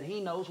tonight that he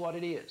knows what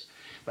it is.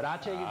 But I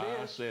tell you this.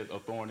 I said a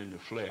thorn in the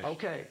flesh.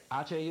 Okay,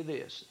 I tell you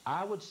this.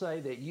 I would say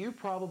that you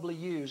probably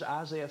use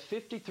Isaiah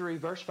 53,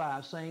 verse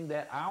 5, saying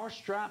that our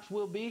stripes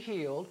will be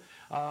healed.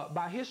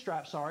 By his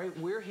stripes,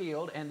 we're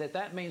healed, and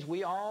that means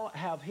we all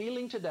have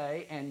healing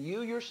today, and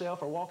you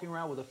yourself are walking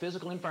around with a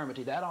physical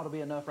infirmity. That ought to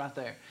be enough right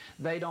there.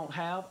 They don't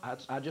have,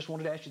 I just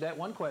wanted to ask you that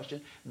one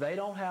question, they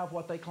don't have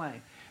what they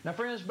claim. Now,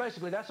 friends,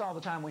 basically, that's all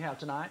the time we have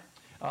tonight.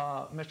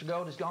 Mr.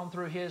 Gold has gone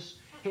through his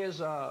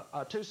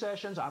 2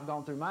 sessions. I've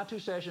gone through my 2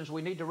 sessions.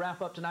 We need to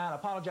wrap up tonight. I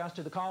apologize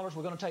to the callers.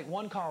 We're going to take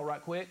one call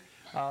right quick.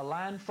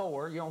 Line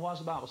 4. You know, what does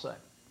the Bible say?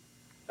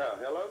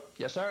 Hello?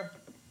 Yes, sir.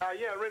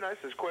 Yeah, Rena,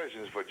 this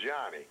question is for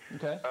Johnny.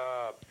 Okay.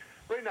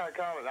 Rena,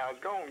 I was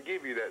going to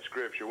give you that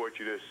scripture, what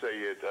you just said,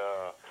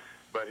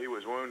 but he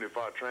was wounded for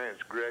our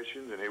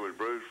transgressions, and he was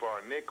bruised for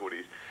our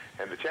iniquities,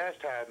 and the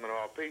chastisement of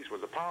our peace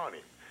was upon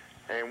him.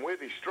 And with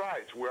his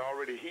stripes, we're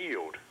already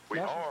healed. We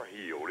are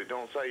healed. It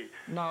don't say...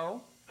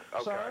 No.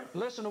 Okay. Sir,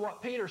 listen to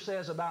what Peter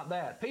says about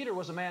that. Peter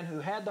was a man who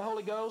had the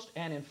Holy Ghost,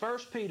 and in 1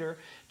 Peter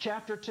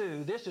chapter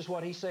 2, this is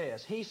what he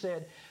says. He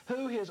said,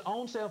 who his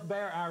own self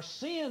bare our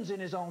sins in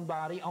his own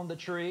body on the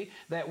tree,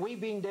 that we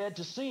being dead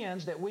to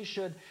sins, that we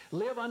should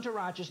live unto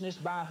righteousness,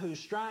 by whose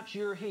stripes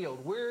you're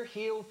healed. We're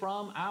healed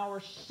from our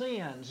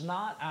sins,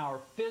 not our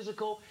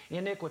physical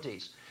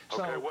iniquities.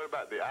 Okay, what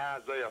about the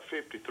Isaiah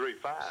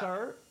 53:5?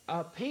 Sir,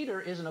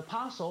 Peter is an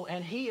apostle,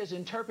 and he is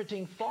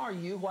interpreting for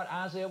you what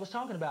Isaiah was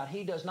talking about.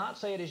 He does not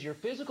say it is your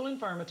physical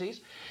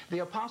infirmities. The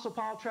Apostle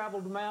Paul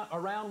traveled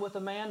around with a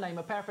man named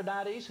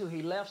Epaphroditus, who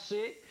he left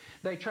sick.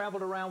 They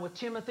traveled around with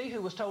Timothy,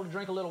 who was told to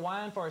drink a little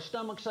wine for his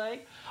stomach's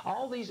sake.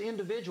 All these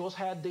individuals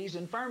had these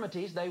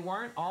infirmities. They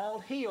weren't all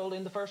healed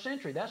in the first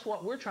century. That's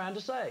what we're trying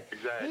to say.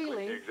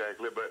 Exactly.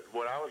 But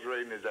what I was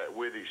reading is that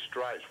with his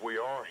stripes we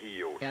are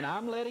healed. And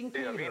I'm letting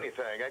Peter... Of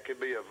anything. That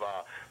could be of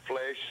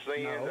flesh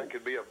sins. That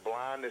could be of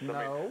blindness. No.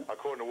 I mean,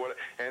 according to what...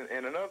 And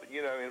another,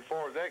 you know, as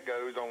far as that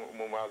goes,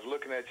 when I was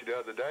looking at you the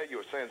other day, you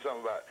were saying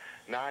something about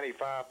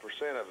 95%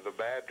 of the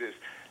Baptists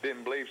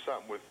didn't believe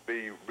something would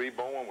be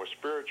reborn with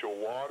spiritual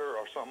water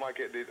or something like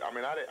it.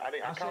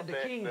 I said the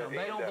kingdom.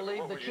 They don't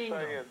believe the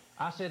kingdom.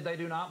 I said they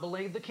do not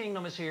believe the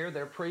kingdom is here.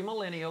 They're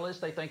premillennialists.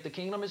 They think the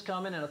kingdom is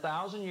coming in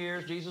 1,000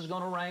 years. Jesus is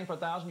going to reign for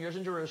 1,000 years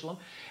in Jerusalem.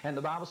 And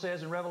the Bible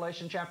says in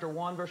Revelation chapter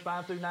 1, verse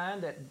 5 through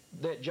 9,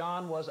 that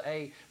John was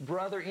a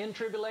brother in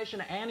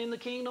tribulation and in the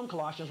kingdom.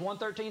 Colossians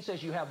 1:13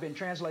 says you have been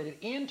translated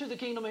into the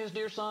kingdom of his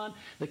dear Son.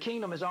 The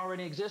kingdom is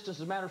already in existence.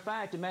 As a matter of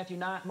fact, in Mark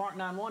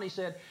 9:1,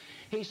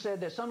 he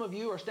said that some of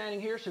you are standing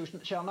here who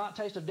shall not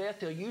taste of death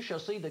till you shall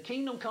see the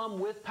kingdom come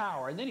with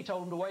power. And then he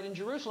told them to wait in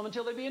Jerusalem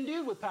until they be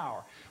endued with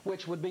power,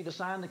 which would be the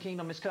sign the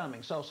kingdom is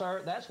coming. So,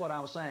 sir, that's what I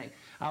was saying.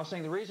 I was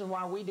saying the reason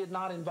why we did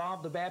not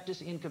involve the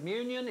Baptists in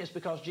communion is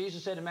because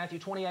Jesus said in Matthew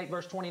 28,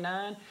 verse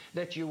 29,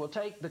 that you will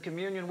take the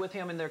communion with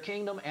him in their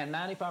kingdom, and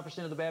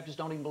 95% of the Baptists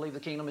don't even believe the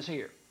kingdom is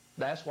here.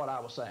 That's what I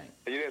was saying.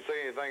 You didn't say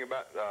anything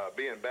about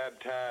being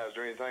baptized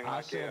or anything like that?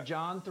 I said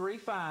John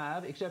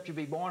 3:5, except you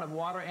be born of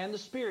water and the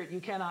Spirit,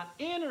 you cannot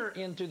enter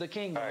into the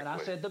kingdom. Exactly.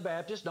 And I said the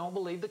Baptists don't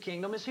believe the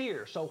kingdom is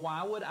here. So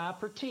why would I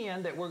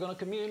pretend that we're going to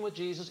commune with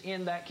Jesus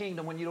in that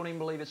kingdom when you don't even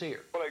believe it's here?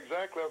 Well, exactly.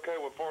 exactly okay.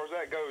 Well, as far as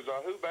that goes,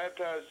 who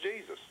baptized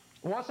Jesus?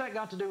 What's that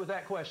got to do with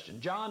that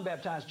question? John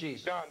baptized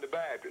Jesus. John the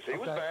Baptist. He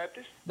was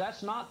Baptist.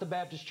 That's not the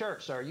Baptist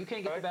church, sir. You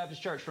can't get the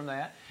Baptist church from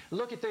that.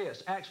 Look at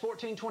this. Acts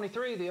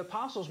 14:23, the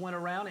apostles went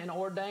around and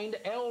ordained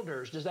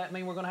elders. Does that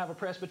mean we're going to have a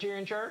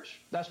Presbyterian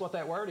church? That's what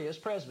that word is,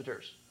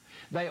 presbyters.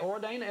 They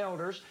ordained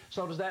elders,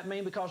 so does that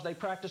mean because they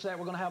practice that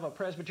we're going to have a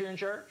Presbyterian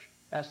church?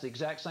 That's the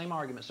exact same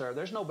argument, sir.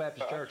 There's no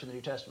Baptist church in the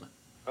New Testament.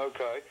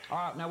 Okay. All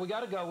right, now we got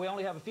to go. We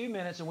only have a few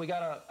minutes, and we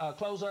got to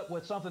close up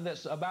with something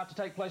that's about to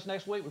take place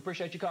next week. We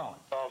appreciate you calling.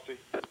 Saucy.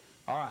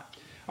 All right.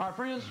 All right,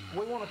 friends,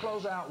 we want to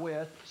close out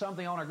with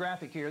something on our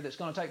graphic here that's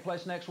going to take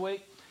place next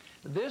week.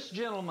 This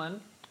gentleman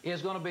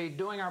is going to be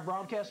doing our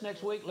broadcast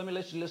next week. Let me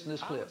let you listen to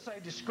this clip. I would say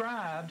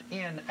described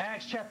in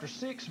Acts chapter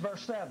 6,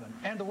 verse 7.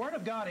 And the word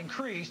of God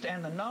increased,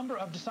 and the number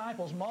of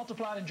disciples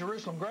multiplied in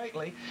Jerusalem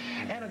greatly,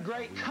 and a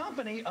great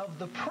company of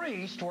the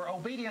priests were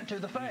obedient to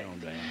the faith.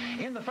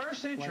 In the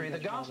first century, the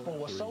gospel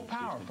was so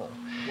powerful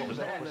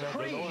that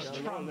priests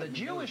from the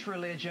Jewish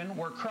religion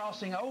were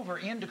crossing over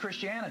into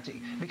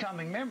Christianity,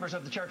 becoming members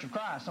of the Church of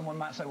Christ. Someone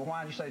might say, well,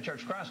 why did you say the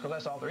Church of Christ? Because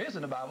that's all there is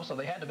in the Bible, so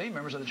they had to be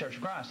members of the Church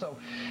of Christ. So,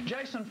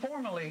 Jason,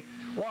 formally,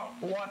 what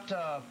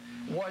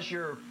was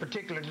your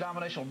particular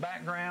denominational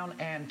background,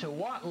 and to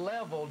what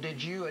level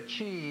did you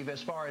achieve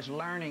as far as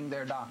learning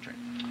their doctrine?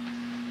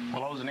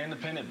 Well, I was an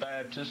independent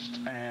Baptist,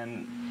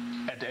 and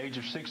at the age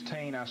of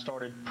 16, I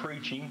started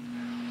preaching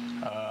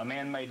a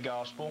man-made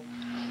gospel,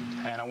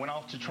 and I went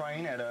off to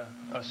train at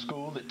a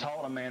school that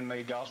taught a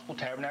man-made gospel,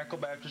 Tabernacle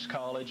Baptist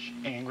College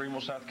in Greenville,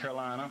 South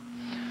Carolina.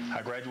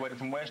 I graduated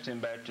from West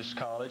End Baptist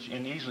College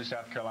in Easley,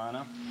 South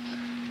Carolina.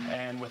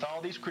 And with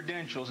all these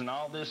credentials and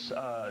all this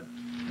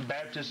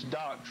Baptist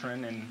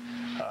doctrine and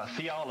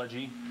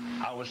theology,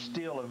 I was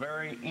still a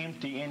very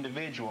empty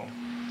individual.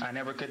 I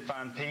never could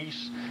find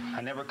peace.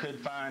 I never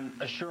could find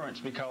assurance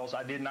because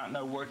I did not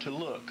know where to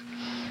look.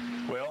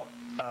 Well,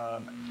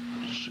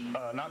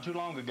 not too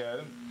long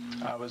ago,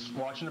 I was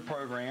watching the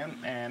program,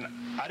 and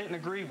I didn't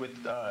agree with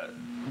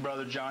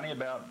Brother Johnny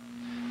about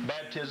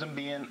baptism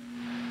being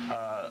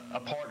a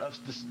part of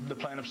the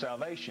plan of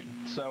salvation.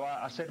 So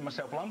I said to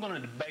myself, well, I'm going to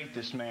debate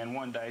this man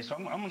one day. So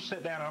I'm going to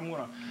sit down and I'm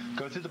going to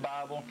go through the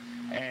Bible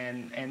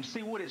and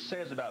see what it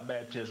says about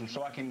baptism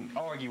so I can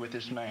argue with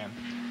this man.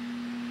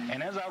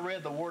 And as I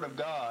read the Word of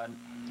God,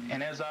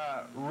 and as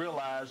I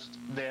realized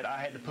that I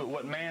had to put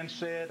what man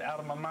said out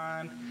of my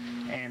mind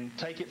and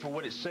take it for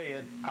what it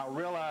said, I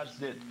realized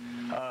that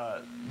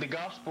the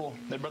gospel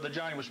that Brother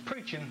Johnny was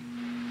preaching,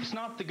 it's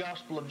not the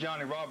gospel of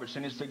Johnny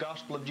Robertson, it's the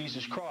gospel of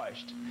Jesus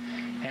Christ.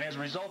 And as a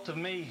result of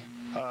me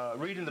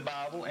reading the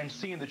Bible and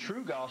seeing the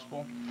true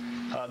gospel,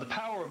 the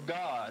power of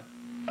God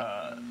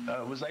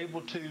was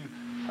able to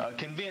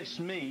convince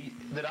me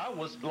that I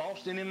was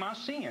lost in my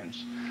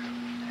sins.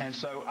 And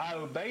so I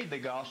obeyed the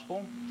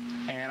gospel,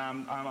 and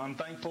I'm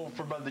thankful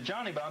for Brother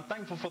Johnny, but I'm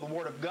thankful for the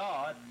Word of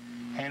God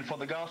and for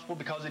the gospel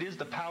because it is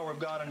the power of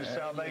God unto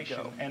salvation.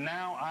 And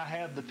now I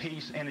have the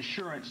peace and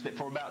assurance that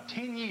for about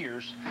 10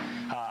 years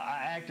I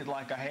acted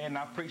like I had, and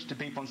I preached to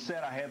people and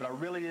said I had, but I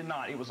really did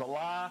not. It was a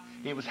lie.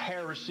 It was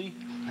heresy.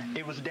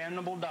 It was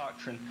damnable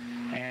doctrine.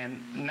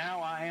 And now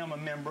I am a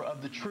member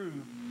of the true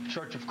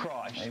Church of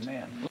Christ.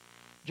 Amen.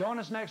 Join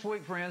us next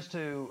week, friends,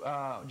 to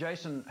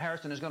Jason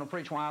Harrison is going to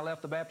preach Why I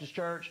Left the Baptist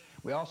Church.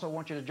 We also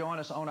want you to join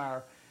us on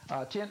our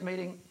tent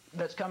meeting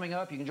that's coming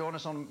up. You can join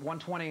us on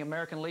 120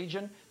 American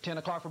Legion, 10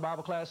 o'clock for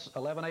Bible class,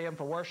 11 a.m.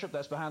 for worship.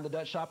 That's behind the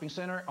Dutch Shopping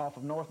Center off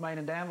of North Main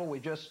in Danville.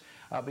 We've just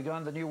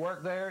begun the new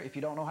work there. If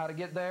you don't know how to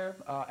get there,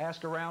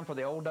 ask around for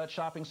the old Dutch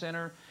Shopping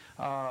Center.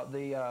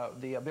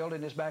 The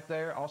building is back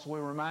there. Also, we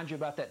remind you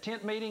about that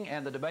tent meeting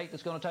and the debate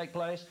that's going to take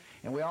place.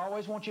 And we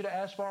always want you to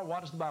ask for,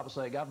 what does the Bible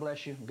say? God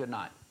bless you. Good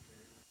night.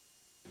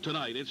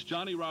 Tonight, it's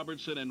Johnny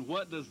Robertson and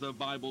What Does the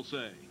Bible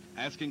Say?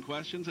 Asking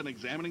questions and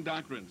examining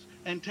doctrines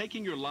and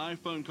taking your live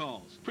phone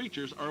calls.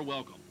 Preachers are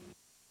welcome.